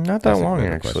PhilharMagic? Not that That's a long,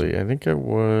 better actually. I think it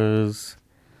was.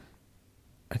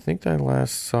 I think I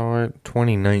last saw it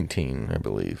 2019, I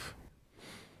believe.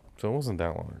 So it wasn't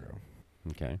that long ago.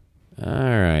 Okay.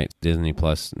 All right. Disney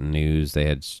Plus news. They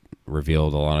had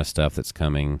revealed a lot of stuff that's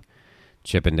coming.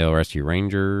 Chippendale Rescue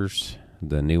Rangers,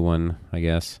 the new one, I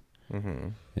guess, Mm-hmm.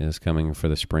 is coming for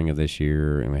the spring of this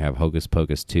year. And we have Hocus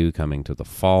Pocus 2 coming to the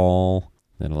fall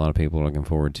that a lot of people are looking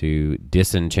forward to.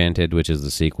 Disenchanted, which is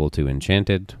the sequel to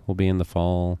Enchanted, will be in the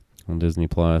fall on Disney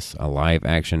Plus. A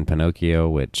live-action Pinocchio,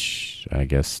 which I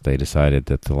guess they decided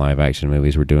that the live-action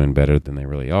movies were doing better than they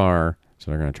really are.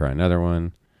 So they're going to try another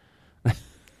one.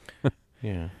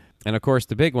 Yeah. And, of course,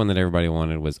 the big one that everybody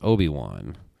wanted was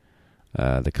Obi-Wan.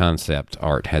 The concept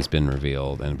art has been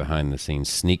revealed, and behind-the-scenes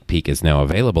sneak peek is now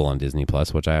available on Disney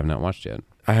Plus, which I have not watched yet.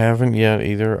 I haven't yet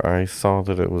either. I saw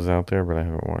that it was out there, but I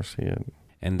haven't watched it yet.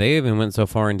 And they even went so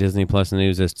far in Disney Plus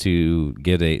news as to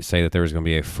say that there was going to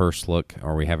be a first look,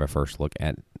 or we have a first look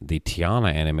at the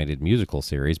Tiana animated musical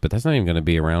series, but that's not even going to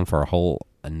be around for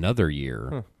another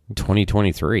year,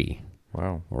 2023.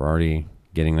 Wow. We're already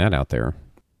getting that out there.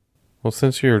 Well,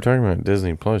 since you were talking about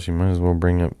Disney Plus, you might as well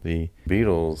bring up the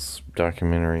Beatles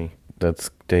documentary that's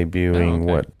debuting,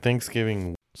 Oh, okay.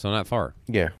 Thanksgiving? So not far.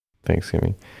 Yeah,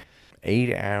 Thanksgiving. 8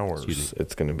 Excuse hours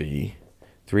it's going to be.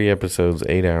 3 episodes,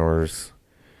 8 hours.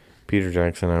 Peter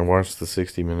Jackson, I watched the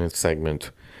 60-minute segment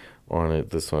on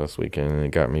it this last weekend, and it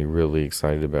got me really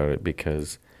excited about it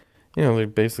because, they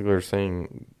basically are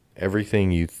saying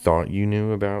everything you thought you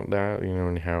knew about that,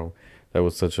 and how that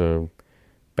was such a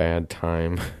bad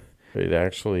time. It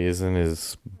actually isn't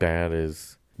as bad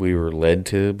as we were led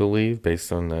to believe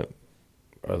based on that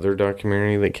other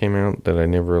documentary that came out that I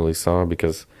never really saw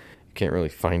because you can't really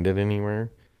find it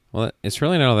anywhere. Well, it's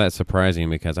really not all that surprising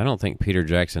because I don't think Peter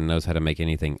Jackson knows how to make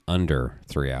anything under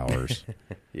 3 hours.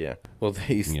 Yeah. Well,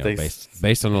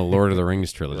 Based on the Lord of the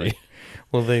Rings trilogy. Right.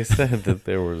 Well, they said that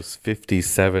there was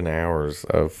 57 hours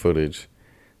of footage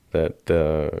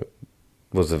that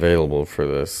was available for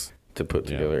this to put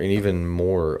together, and even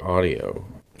more audio.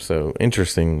 So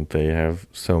interesting. They have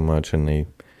so much, and they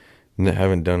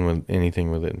haven't done anything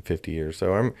with it in 50 years.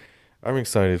 So I'm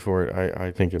excited for it.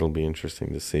 I think it'll be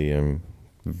interesting to see.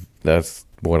 That's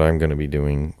what I'm going to be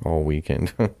doing all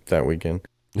weekend. That weekend,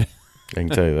 I can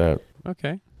tell you that.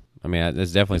 Okay. I mean,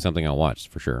 it's definitely something I'll watch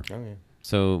for sure. Oh yeah.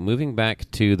 So moving back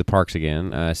to the parks again,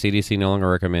 CDC no longer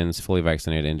recommends fully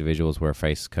vaccinated individuals wear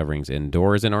face coverings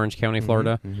indoors in Orange County,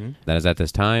 Florida. Mm-hmm. That is at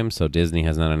this time, so Disney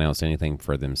has not announced anything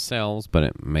for themselves, but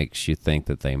it makes you think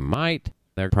that they might.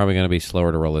 They're probably going to be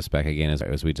slower to roll this back again,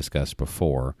 as we discussed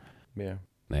before. Yeah.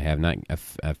 They have not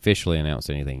officially announced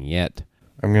anything yet.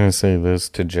 I'm going to say this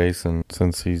to Jason,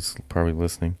 since he's probably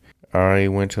listening. I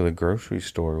went to the grocery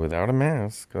store without a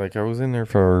mask. Like, I was in there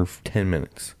for 10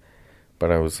 minutes. But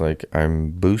I was like,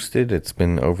 I'm boosted. It's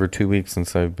been over 2 weeks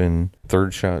since I've been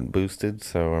third shot boosted,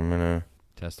 so I'm going to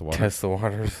Test the water. test the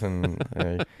waters. And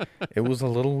it was a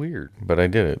little weird, but I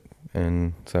did it.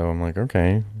 And so I'm like,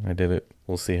 okay, I did it.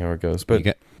 We'll see how it goes.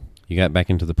 But you got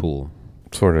back into the pool.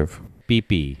 sort of.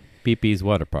 BP's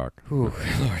water park. Ooh,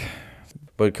 Lord.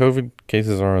 But COVID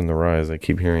cases are on the rise. I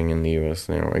keep hearing in the U.S.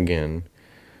 now. Again,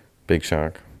 big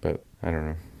shock, but I don't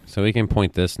know. So we can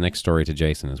point this next story to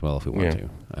Jason as well if we want to.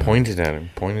 Point it at him.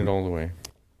 Point it all the way.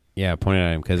 Yeah, point it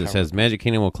at him because it says Magic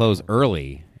Kingdom will close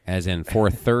early, as in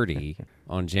 4:30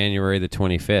 on January the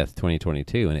 25th,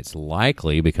 2022, and it's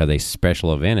likely because a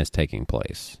special event is taking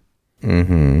place.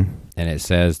 Mm-hmm. And it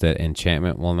says that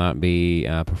Enchantment will not be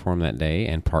performed that day,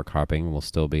 and park hopping will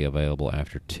still be available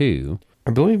after 2.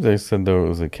 I believe they said, though, it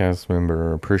was a cast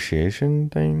member appreciation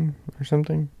thing or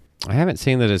something. I haven't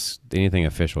seen that it's anything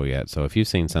official yet, so if you've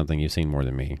seen something, you've seen more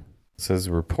than me. It says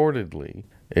reportedly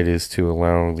it is to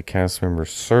allow the cast member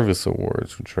service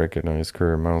awards, which recognize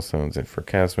career milestones for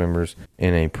cast members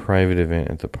in a private event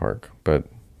at the park. But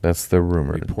that's the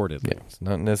rumor. Reportedly. Yeah, it's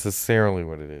not necessarily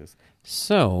what it is.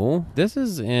 So, this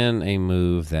is in a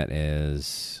move that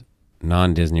is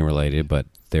non-Disney related, but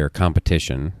their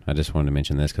competition. I just wanted to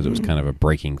mention this because it was kind of a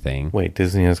breaking thing. Wait,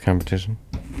 Disney has competition?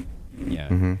 Yeah.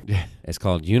 Mm-hmm. It's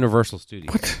called Universal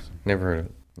Studios. What? Never heard of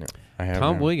it. No, I have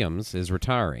Tom not. Williams is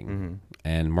retiring,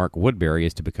 and Mark Woodbury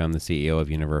is to become the CEO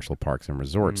of Universal Parks and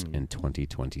Resorts in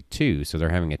 2022. So they're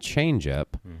having a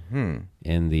change-up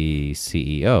in the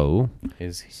CEO.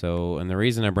 Is he? So, and the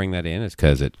reason I bring that in is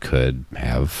because it could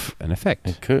have an effect.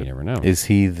 It could. You never know. Is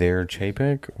he their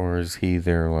Chapek or is he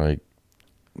their, like,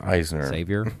 Eisner?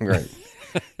 Savior? Right.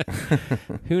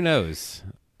 Who knows?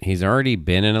 He's already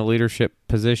been in a leadership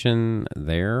position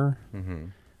there. Mm-hmm.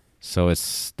 So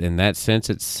it's, in that sense,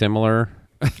 it's similar.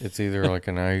 It's either like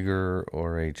an Iger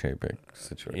or a Chapek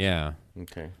situation. Yeah.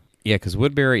 Okay. Yeah, because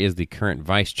Woodbury is the current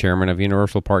vice chairman of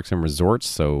Universal Parks and Resorts,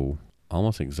 so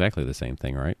almost exactly the same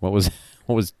thing, right? What was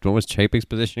Chapek's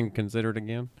position considered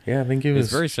again? Yeah, I think it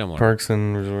was very similar. Parks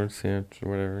and Resorts, yeah,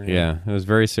 or whatever. Yeah, it was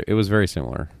very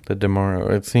similar. The DeMauro.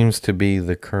 It seems to be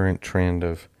the current trend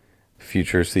of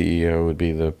future CEO would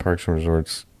be the Parks and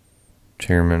Resorts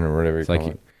chairman or whatever you call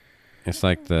it. It's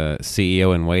like the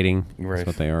CEO in waiting. Right. That's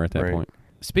what they are at that Right. point.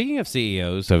 Speaking of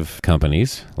CEOs of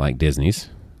companies like Disney's,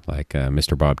 like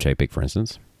Mr. Bob Chapek, for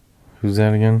instance. Who's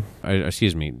that again?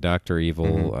 Excuse me, Dr.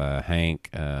 Evil, Hank,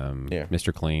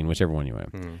 Mr. Clean, whichever one you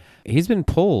want. He's been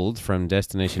pulled from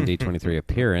Destination D23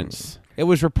 appearance. It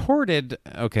was reported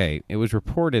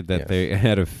that they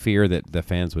had a fear that the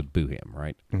fans would boo him,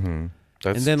 right? Mm-hmm.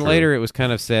 And then later it was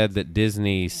kind of said that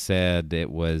Disney said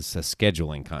it was a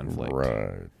scheduling conflict.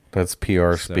 Right. That's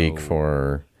PR speak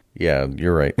for, yeah,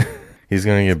 you're right. He's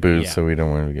going to get booed, so we don't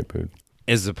want him to get booed.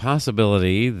 Is a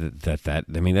possibility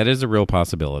that is a real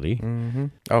possibility. Mm-hmm.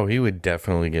 Oh, he would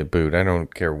definitely get booed. I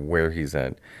don't care where he's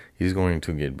at. He's going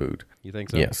to get booed. You think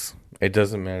so? Yes. It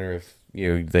doesn't matter if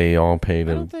they all paid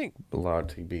I a don't think lot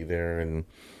to be there, and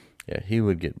yeah, he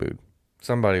would get booed.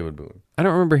 Somebody would boo him. I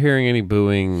don't remember hearing any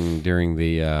booing during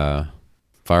the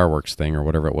fireworks thing or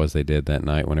whatever it was they did that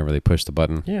night whenever they pushed the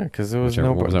button. Yeah, because there was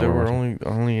nobody. There were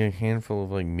only a handful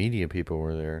of like media people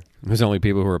were there. It was only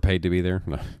people who were paid to be there.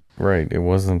 No. Right. It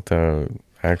wasn't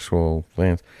actual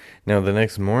fans. Now the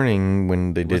next morning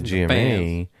when they did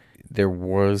GMA, there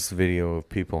was video of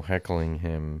people heckling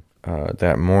him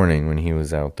that morning when he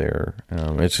was out there.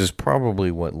 It's just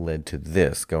probably what led to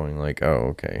this going like, oh,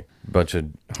 okay, bunch of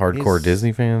hardcore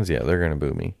Disney fans. Yeah, they're gonna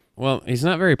boo me. Well, he's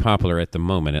not very popular at the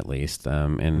moment, at least,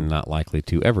 and not likely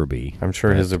to ever be. I'm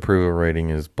sure his approval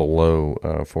rating is below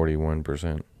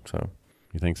 41%. So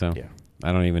you think so? Yeah.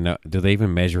 I don't even know. Do they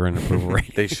even measure an approval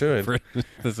rating? They should.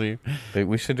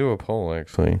 We should do a poll,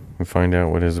 actually, and find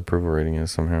out what his approval rating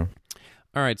is somehow.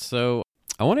 All right, so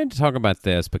I wanted to talk about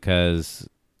this because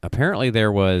apparently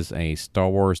there was a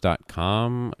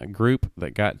StarWars.com group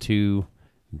that got to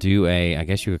do I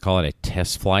guess you could call it a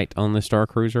test flight on the Star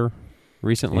Cruiser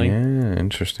recently. Yeah,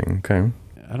 interesting. Okay.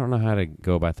 I don't know how to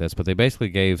go about this, but they basically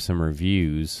gave some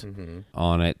reviews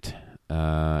on it.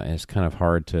 It's kind of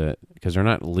hard to, because they're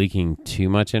not leaking too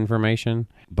much information.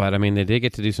 But, I mean, they did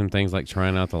get to do some things like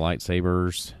trying out the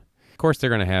lightsabers. Of course,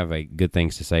 they're going to have good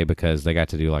things to say because they got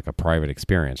to do like a private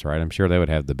experience, right? I'm sure they would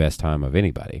have the best time of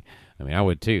anybody. I mean, I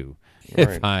would too. Right.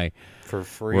 If I for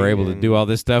free were able to do all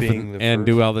this stuff and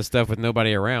do all this stuff with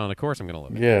nobody around, of course I'm going to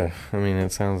love it. Yeah, I mean,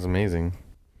 it sounds amazing.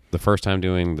 The first time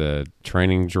doing the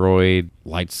training droid,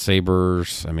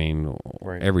 lightsabers, I mean,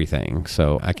 everything.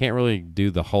 So I can't really do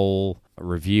the whole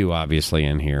review, obviously,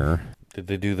 in here. Did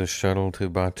they do the shuttle to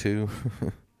Batuu?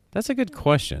 That's a good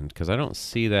question, because I don't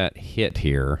see that hit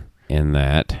here in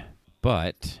that.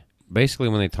 But basically,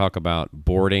 when they talk about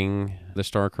boarding the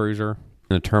Star Cruiser,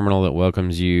 the terminal that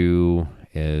welcomes you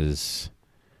is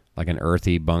like an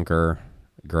earthy bunker,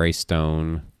 gray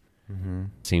stone.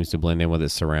 Seems to blend in with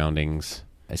its surroundings.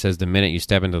 It says the minute you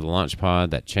step into the launch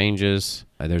pod, that changes.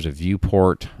 There's a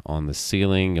viewport on the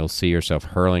ceiling. You'll see yourself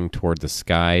hurling toward the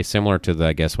sky, similar to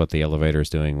I guess what the elevator is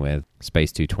doing with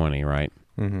Space 220, right?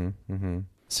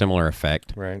 Similar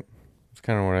effect. Right. That's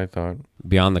kind of what I thought.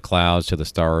 Beyond the Clouds to the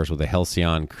Stars with a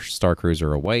Halcyon Star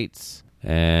Cruiser awaits.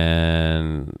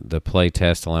 And the play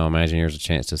test allow Imagineers a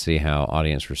chance to see how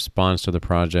audience responds to the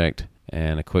project,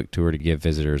 and a quick tour to give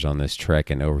visitors on this trek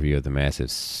an overview of the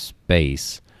massive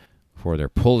space before they're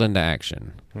pulled into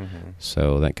action.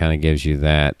 So that kind of gives you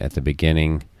that at the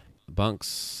beginning.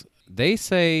 Bunks, they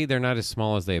say they're not as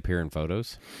small as they appear in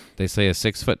photos. They say a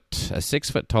 6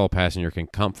 foot tall passenger can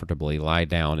comfortably lie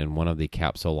down in one of the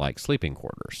capsule-like sleeping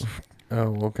quarters.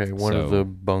 Oh, okay. One of the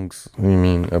bunks. You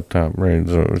mean up top, right?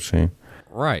 Is what we're saying.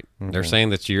 Right. Okay. They're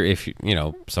saying that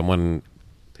someone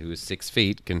who is 6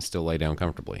 feet can still lay down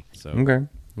comfortably. So okay,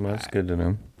 well, that's good to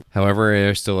know. However,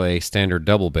 there's still a standard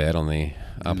double bed on the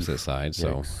opposite side.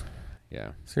 So,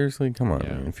 yeah. Seriously, come on,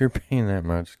 man. If you're paying that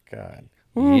much, God.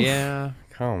 Oof. Yeah.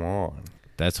 Come on.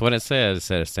 That's what it said. It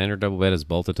said a standard double bed is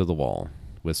bolted to the wall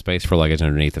with space for luggage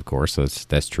underneath, of course. So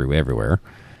that's true everywhere.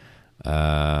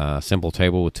 Simple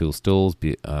table with 2 stools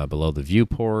below the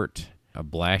viewport. A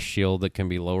blast shield that can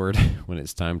be lowered when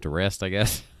it's time to rest, I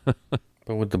guess.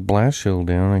 But with the blast shield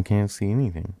down, I can't see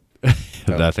anything.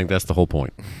 I think that's the whole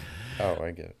point. Oh,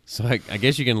 I get it. So I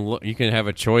guess you can have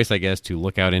a choice, I guess, to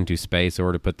look out into space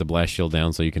or to put the blast shield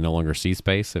down so you can no longer see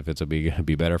space. If it's be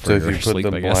better for your sleep, I guess. So if you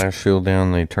put the blast shield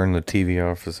down, they turn the TV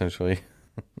off, essentially.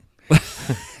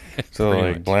 So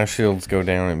like blast shields go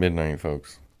down at midnight,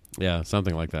 folks. Yeah,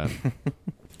 something like that.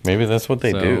 Maybe that's what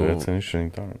they do. That's an interesting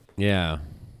thought. Yeah.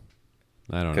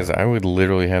 I don't know. Because I would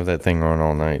literally have that thing on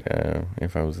all night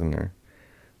if I was in there.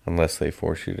 Unless they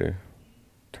force you to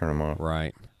turn them off.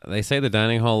 Right. They say the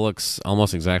dining hall looks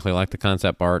almost exactly like the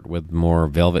concept art with more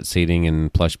velvet seating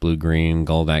and plush blue-green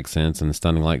gold accents and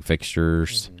stunning light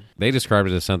fixtures. Mm-hmm. They described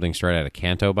it as something straight out of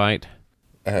Canto Bight.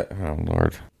 Oh,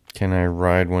 Lord. Can I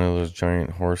ride one of those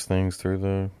giant horse things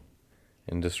through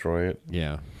and destroy it?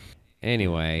 Yeah.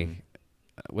 Anyway,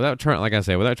 without trying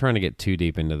to get too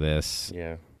deep into this.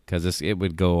 Yeah. Because it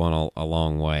would go on a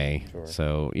long way. Sure.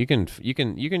 So you can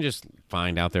just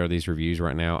find out there these reviews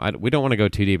right now. We don't want to go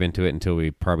too deep into it until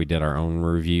we probably did our own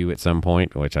review at some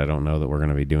point, which I don't know that we're going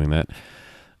to be doing that.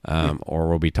 Or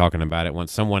we'll be talking about it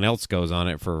once someone else goes on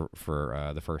it for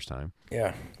the first time.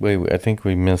 Yeah. Wait, I think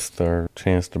we missed our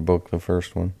chance to book the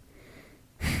first one.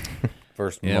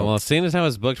 First month. Yeah, well, seeing as how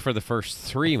it's booked for the first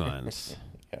 3 months.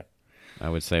 I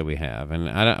would say we have,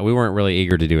 and we weren't really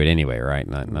eager to do it anyway, right?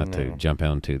 Not to jump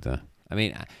onto the. I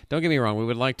mean, don't get me wrong. We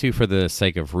would like to for the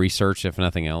sake of research, if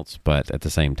nothing else. But at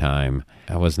the same time,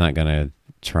 I was not going to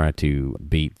try to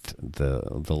beat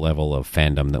the level of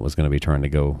fandom that was going to be trying to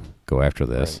go after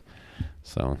this. Right.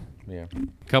 So, yeah,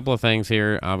 a couple of things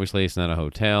here. Obviously, it's not a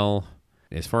hotel.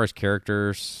 As far as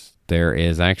characters, there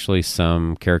is actually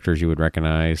some characters you would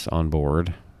recognize on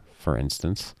board. For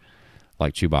instance,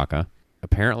 like Chewbacca.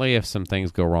 Apparently, if some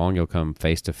things go wrong, you'll come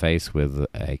face to face with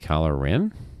a Kylo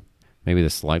Ren. Maybe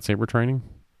this lightsaber training.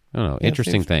 I don't know. Yeah,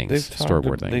 interesting things,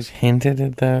 storyboard things. They've hinted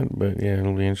at that, but yeah,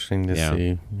 it'll be interesting to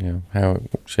see how it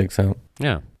shakes out.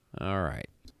 Yeah. All right.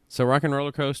 So, Rock and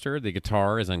Roller Coaster, the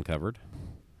guitar is uncovered.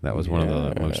 That was one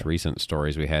of the most recent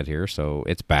stories we had here, so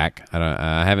it's back.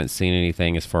 I haven't seen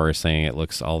anything as far as saying it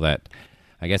looks all that.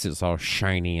 I guess it's all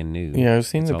shiny and new. Yeah, I've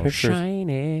seen the pictures.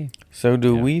 Shiny. So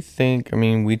do we think, I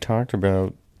mean, we talked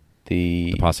about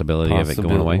the possibility of it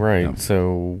going away. Right. Yeah.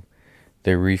 So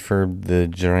they refurbed the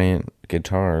giant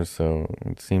guitar. So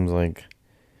it seems like,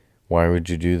 why would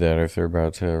you do that if they're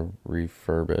about to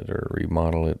refurb it or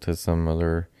remodel it to some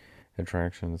other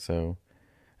attraction? So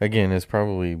again, it's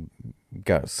probably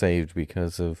got saved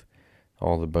because of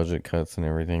all the budget cuts and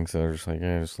everything. So they're just like,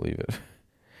 just leave it.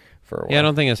 Yeah, I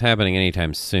don't think it's happening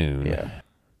anytime soon. Yeah.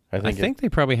 I think they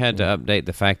probably had to update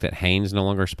the fact that Haynes no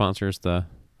longer sponsors the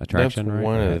attraction, That's right?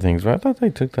 one of the things. But I thought they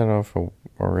took that off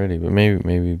already, but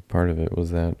maybe part of it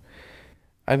was that.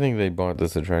 I think they bought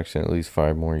this attraction at least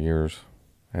 5 more years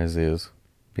as is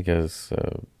because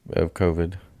of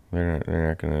COVID. They're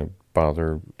not going to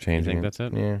bother changing You think that's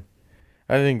it? Yeah.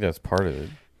 I think that's part of it.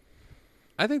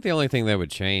 I think the only thing that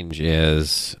would change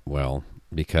is,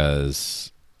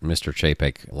 because Mr.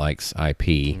 Chapek likes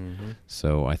IP,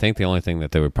 so I think the only thing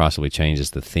that they would possibly change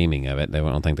is the theming of it. I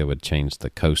don't think they would change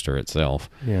the coaster itself.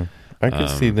 Yeah, I could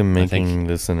see them making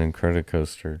this an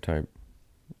Incredicoaster type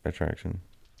attraction.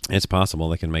 It's possible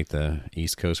they can make the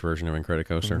East Coast version of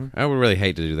Incredicoaster. I would really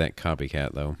hate to do that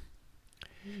copycat though,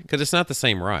 because it's not the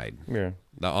same ride. Yeah,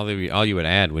 all you would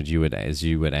add you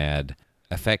would add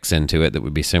effects into it that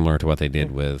would be similar to what they did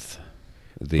with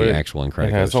the actual Incredicoaster.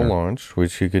 It has a launch,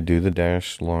 which you could do the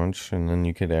dash launch, and then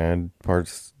you could add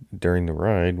parts during the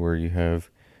ride where you have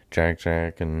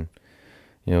Jack and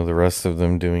the rest of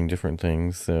them doing different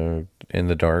things in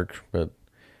the dark. But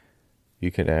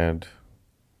you could add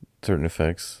certain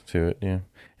effects to it, yeah.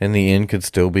 And the end could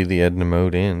still be the Edna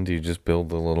Mode end. You just build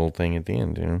the little thing at the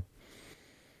end, you know.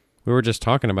 We were just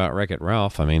talking about Wreck-It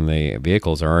Ralph. I mean, the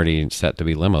vehicles are already set to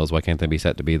be limos. Why can't they be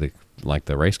set to be the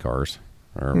race cars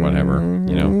or whatever?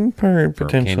 You know,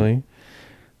 potentially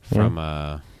from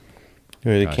the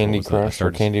gosh, Candy what was that? Crush or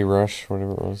Candy Rush,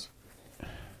 whatever it was.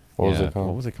 What was it called?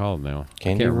 What was it called now?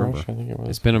 Candy I can't Rush, remember. I think it was.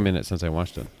 It's been a minute since I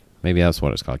watched it. Maybe that's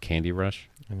what it's called, Candy Rush,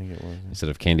 I think it was. instead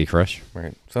of Candy Crush.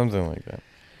 Right, something like that.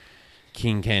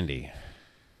 King Candy.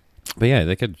 But yeah,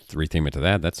 they could retheme it to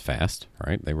that. That's fast,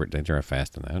 right? They drive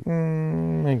fast in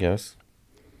that. I guess.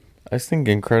 I think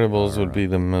Incredibles would be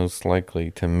the most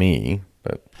likely to me,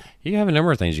 but You have a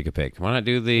number of things you could pick. Why not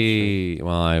do the?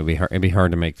 Well, it'd be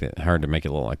hard to make it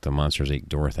look like the Monsters Inc.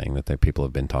 door thing that people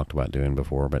have been talked about doing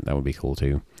before, but that would be cool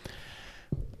too.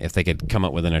 If they could come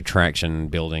up with an attraction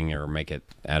building or make it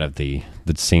out of the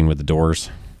scene with the doors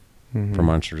from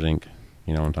Monsters Inc.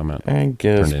 You know what I'm talking about? I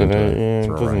guess, but it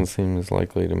throw doesn't ride. seem as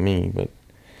likely to me. But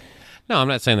No, I'm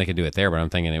not saying they could do it there, but I'm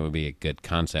thinking it would be a good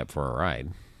concept for a ride.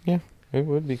 yeah, it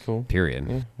would be cool. Period.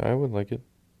 Yeah, I would like it.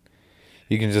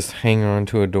 You can just hang on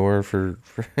to a door for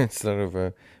instead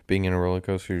of being in a roller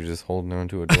coaster, you're just holding on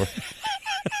to a door.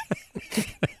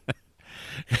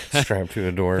 Strapped to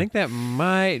a door. I think that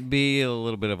might be a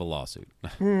little bit of a lawsuit.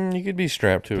 You could be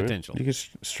strapped to Potential. it. You could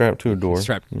strap to a door.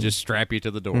 Just strap you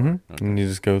to the door. Okay. And you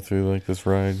just go through like this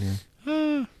ride.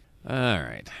 Yeah. All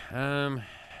right.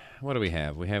 What do we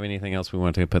have? We have anything else we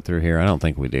want to put through here? I don't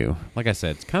think we do. Like I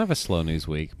said, it's kind of a slow news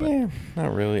week. But Yeah,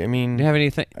 not really. I mean, do you have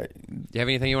anything? Do you have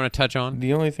anything you want to touch on?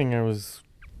 the only thing I was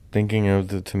thinking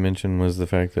of to mention was the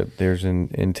fact that there's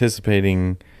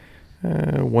anticipating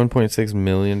 1.6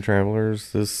 million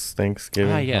travelers this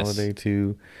Thanksgiving yes. holiday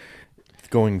to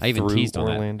going I even through teased on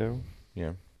that. Orlando.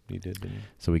 Yeah, you did, didn't you?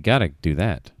 So we got to do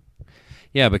that.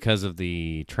 Yeah, because of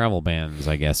the travel bans,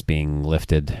 I guess, being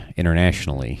lifted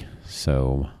internationally.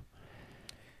 So,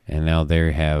 and now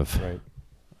they have,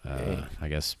 Right. I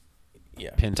guess,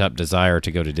 Yeah. pent up desire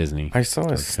to go to Disney. I saw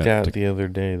Or a to- stat the other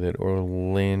day that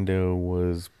Orlando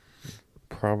was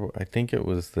I think it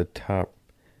was the top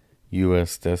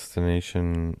U.S.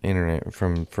 destination internet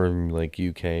from like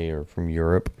UK or from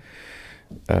Europe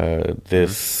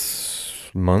this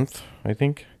month, I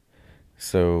think.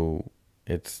 So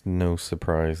it's no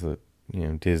surprise that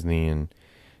Disney and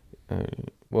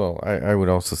I would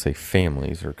also say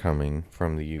families are coming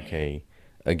from the UK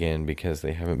again because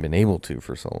they haven't been able to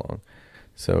for so long.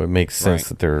 So it makes sense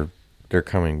that they're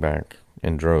coming back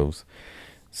in droves.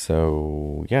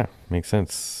 So yeah, makes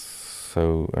sense.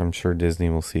 So I'm sure Disney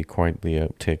will see quite the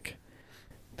uptick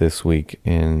this week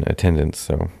in attendance.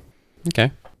 So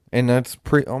Okay. and that's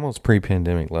almost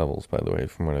pre-pandemic levels, by the way,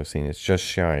 from what I've seen. It's just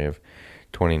shy of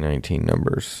 2019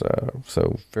 numbers.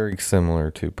 So very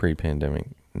similar to pre-pandemic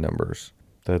numbers.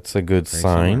 That's a good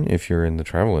sign similar. if you're in the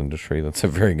travel industry. That's a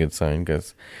very good sign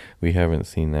because we haven't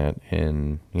seen that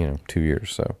in 2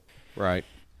 years. So Right.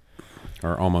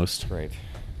 Or almost. right.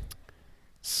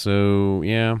 So,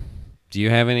 yeah. Do you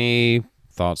have any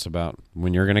thoughts about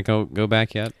when you're going to go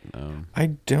back yet? I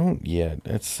don't yet.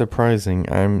 It's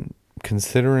surprising. I'm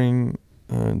considering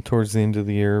towards the end of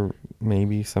the year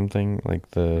maybe something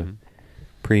like the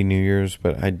pre-New Year's,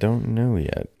 but I don't know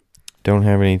yet. Don't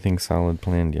have anything solid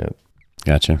planned yet.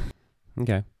 Gotcha.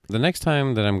 Okay. The next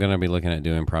time that I'm going to be looking at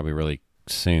doing probably really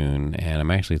soon, and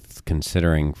I'm actually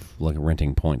considering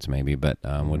renting points maybe, but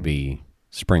would be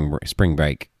spring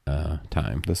break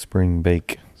time. The spring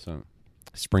bake. So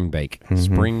spring break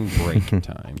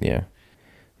time. Yeah.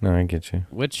 No, I get you.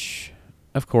 Which,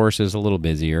 of course, is a little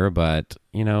busier, but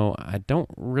I don't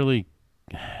really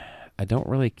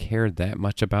care that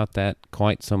much about that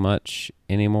quite so much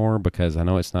anymore because I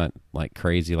know it's not like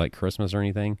crazy like Christmas or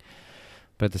anything.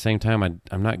 But at the same time,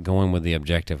 I'm not going with the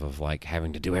objective of like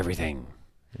having to do everything.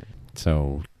 Yeah.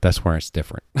 So that's where it's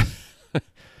different.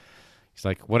 It's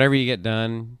like whatever you get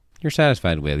done, you're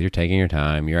satisfied with. You're taking your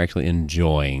time. You're actually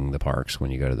enjoying the parks when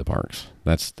you go to the parks.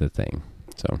 That's the thing.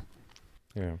 So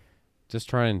Yeah. just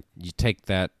try and you take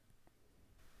that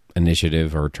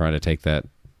initiative or try to take that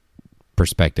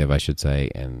perspective, I should say,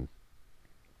 and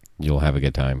you'll have a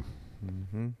good time.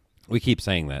 Mm-hmm. We keep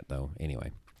saying that, though,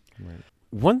 anyway. Right.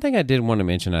 One thing I did want to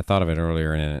mention, I thought of it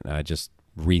earlier, and I just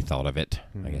rethought of it.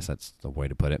 I guess that's the way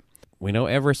to put it. We know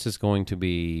Everest is going to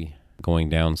be going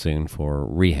down soon for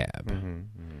rehab.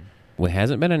 Mm-hmm. It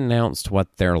hasn't been announced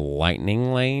what their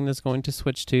lightning lane is going to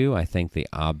switch to. I think the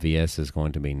obvious is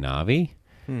going to be Navi.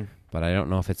 but I don't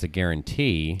know if it's a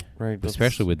guarantee, Right, that's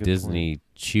especially a with good Disney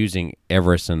choosing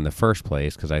Everest in the first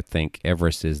place, because I think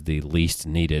Everest is the least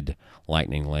needed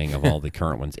lightning lane of all the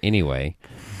current ones anyway.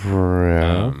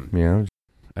 Yeah.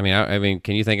 I mean,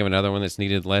 can you think of another one that's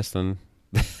needed less than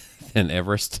than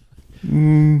Everest?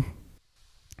 Mm,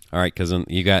 All right, because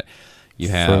you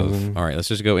have. Frozen. All right, let's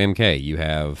just go MK. You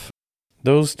have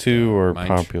those two are Mine-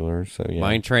 popular, so yeah.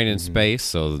 Mine Train in Mhm. Space,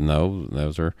 so no,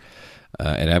 those are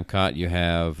at Epcot. You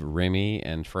have Remy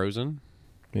and Frozen.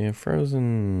 Yeah,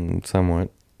 Frozen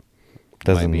somewhat.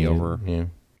 Doesn't Might be need it, over. Yeah,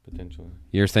 potentially.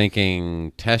 You're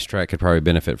thinking Test Track could probably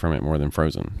benefit from it more than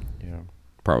Frozen, Yeah.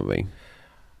 probably.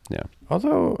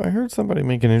 Although I heard somebody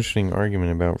make an interesting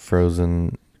argument about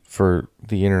Frozen for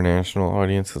the international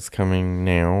audience that's coming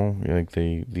now, like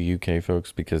the UK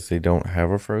folks, because they don't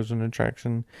have a Frozen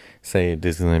attraction, say at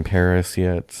Disneyland Paris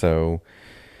yet. So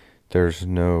there's They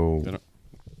don't-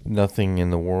 nothing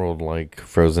in the world like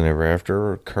Frozen Ever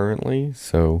After currently.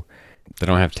 So They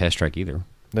don't have Test Track either.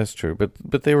 that's true,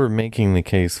 but they were making the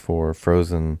case for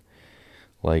Frozen,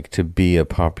 like to be a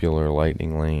popular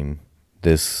lightning lane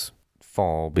this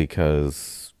fall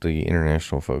because the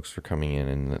international folks are coming in,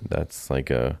 and that's like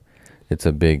it's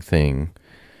a big thing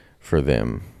for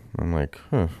them. I'm like,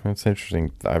 that's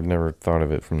interesting. I've never thought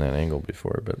of it from that angle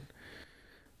before, but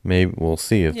maybe we'll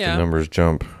see if Yeah. the numbers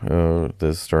jump.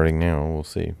 This starting now, we'll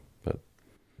see.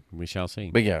 We shall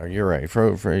see. But yeah, you're right.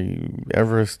 For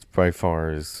Everest by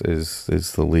far is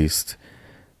the least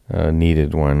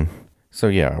needed one. So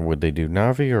yeah, would they do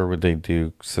Navi or would they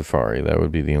do Safari? That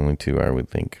would be the only two I would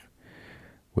think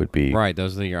would be Right,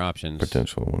 those are your options.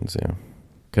 potential ones. Yeah.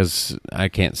 Because I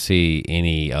can't see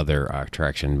any other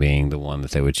attraction being the one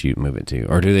that they would move it to.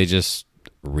 Or do they just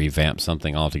revamp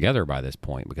something altogether by this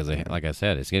point? Because, like I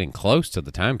said, it's getting close to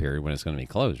the time period when it's going to be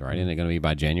closed, right? Isn't it going to be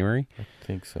by January? I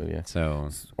think so. Yeah. So,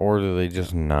 Or do they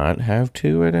just not have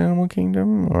two at Animal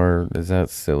Kingdom? Or is that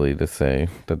silly to say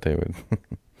that they would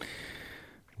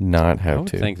not I have would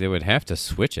two? think they would have to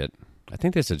switch it. I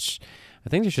think they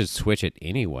should switch it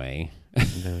anyway.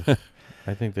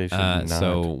 I think they should not.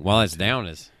 So while it's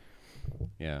down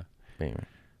yeah. Anyway.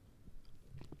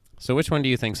 So which one do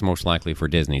you think is most likely for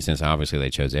Disney? Since obviously they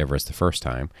chose Everest the first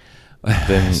time.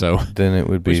 Then, So then it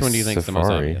would be which one do you think is the most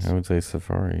Safari. obvious? I would say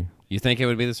Safari. You think it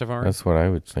would be the Safari? That's what I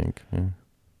would think. Yeah.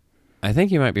 I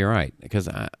think you might be right because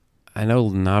I know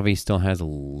Navi still has a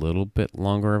little bit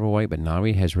longer of a wait, but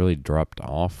Navi has really dropped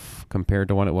off compared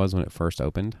to what it was when it first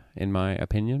opened, in my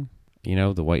opinion. You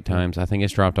know, the wait times, I think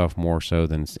it's dropped off more so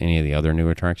than any of the other new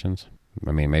attractions.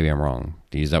 I mean, maybe I'm wrong.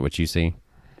 Is that what you see?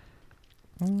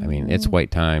 I mean, its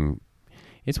wait time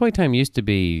used to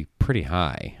be pretty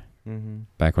high Mm-hmm.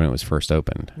 back when it was first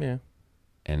opened. Yeah.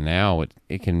 And now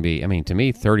it can be, I mean, to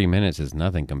me, 30 minutes is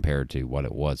nothing compared to what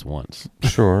it was once.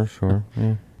 Sure.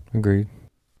 Yeah. Agreed.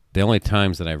 The only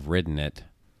times that I've ridden it,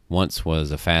 once was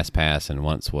a fast pass and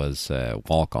once was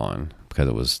walk on because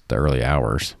it was the early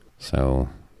hours. So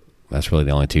that's really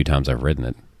the only two times I've ridden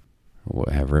it.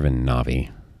 I have ridden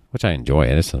Navi, which I enjoy.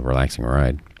 It's a relaxing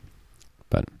ride,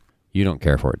 but you don't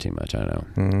care for it too much. I know.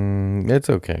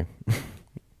 It's okay.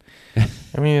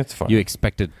 I mean, it's fine. You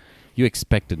expected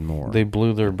more. They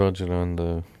blew their budget on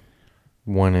the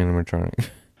one animatronic.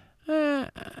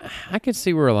 I could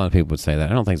see where a lot of people would say that.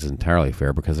 I don't think it's entirely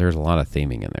fair because there's a lot of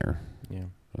theming in there. Yeah.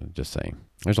 Just saying.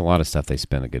 There's a lot of stuff they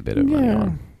spend a good bit of money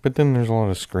on. But then there's a lot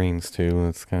of screens too.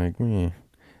 It's kind of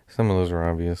some of those are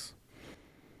obvious.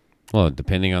 Well,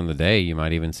 depending on the day, you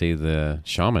might even see the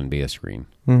shaman be a screen.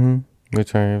 Mm-hmm.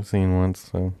 Which I have seen once.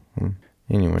 So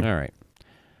anyway. All right.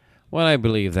 Well, I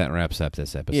believe that wraps up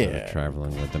this episode Yeah. of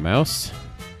Traveling with the Mouse.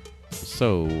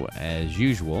 So, as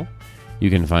usual, you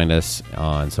can find us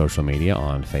on social media,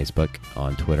 on Facebook,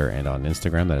 on Twitter, and on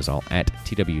Instagram. That is all at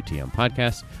TWTM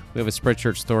Podcast. We have a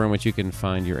Spreadshirt store in which you can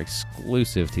find your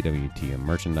exclusive TWTM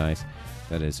merchandise.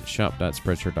 That is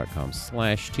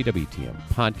shop.spreadshirt.com/TWTM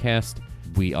Podcast.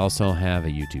 We also have a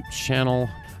YouTube channel.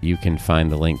 You can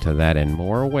find the link to that and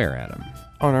more where, Adam?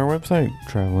 On our website,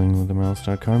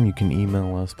 travelingwiththemouse.com, you can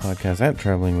email us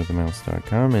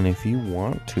podcast@travelingwiththemouse.com. And if you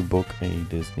want to book a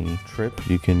Disney trip,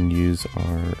 you can use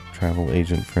our travel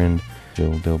agent friend,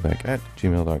 Jill Dilbeck at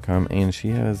gmail.com. And she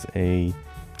has a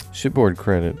shipboard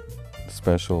credit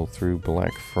special through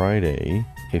Black Friday.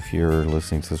 If you're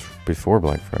listening to this before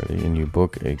Black Friday and you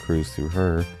book a cruise through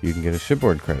her, you can get a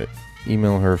shipboard credit.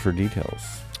 Email her for details.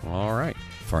 All right.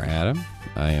 For Adam,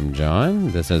 I am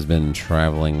John. This has been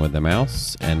Traveling with the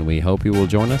Mouse, and we hope you will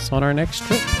join us on our next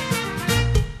trip.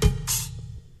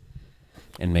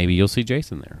 And maybe you'll see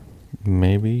Jason there.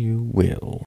 Maybe you will.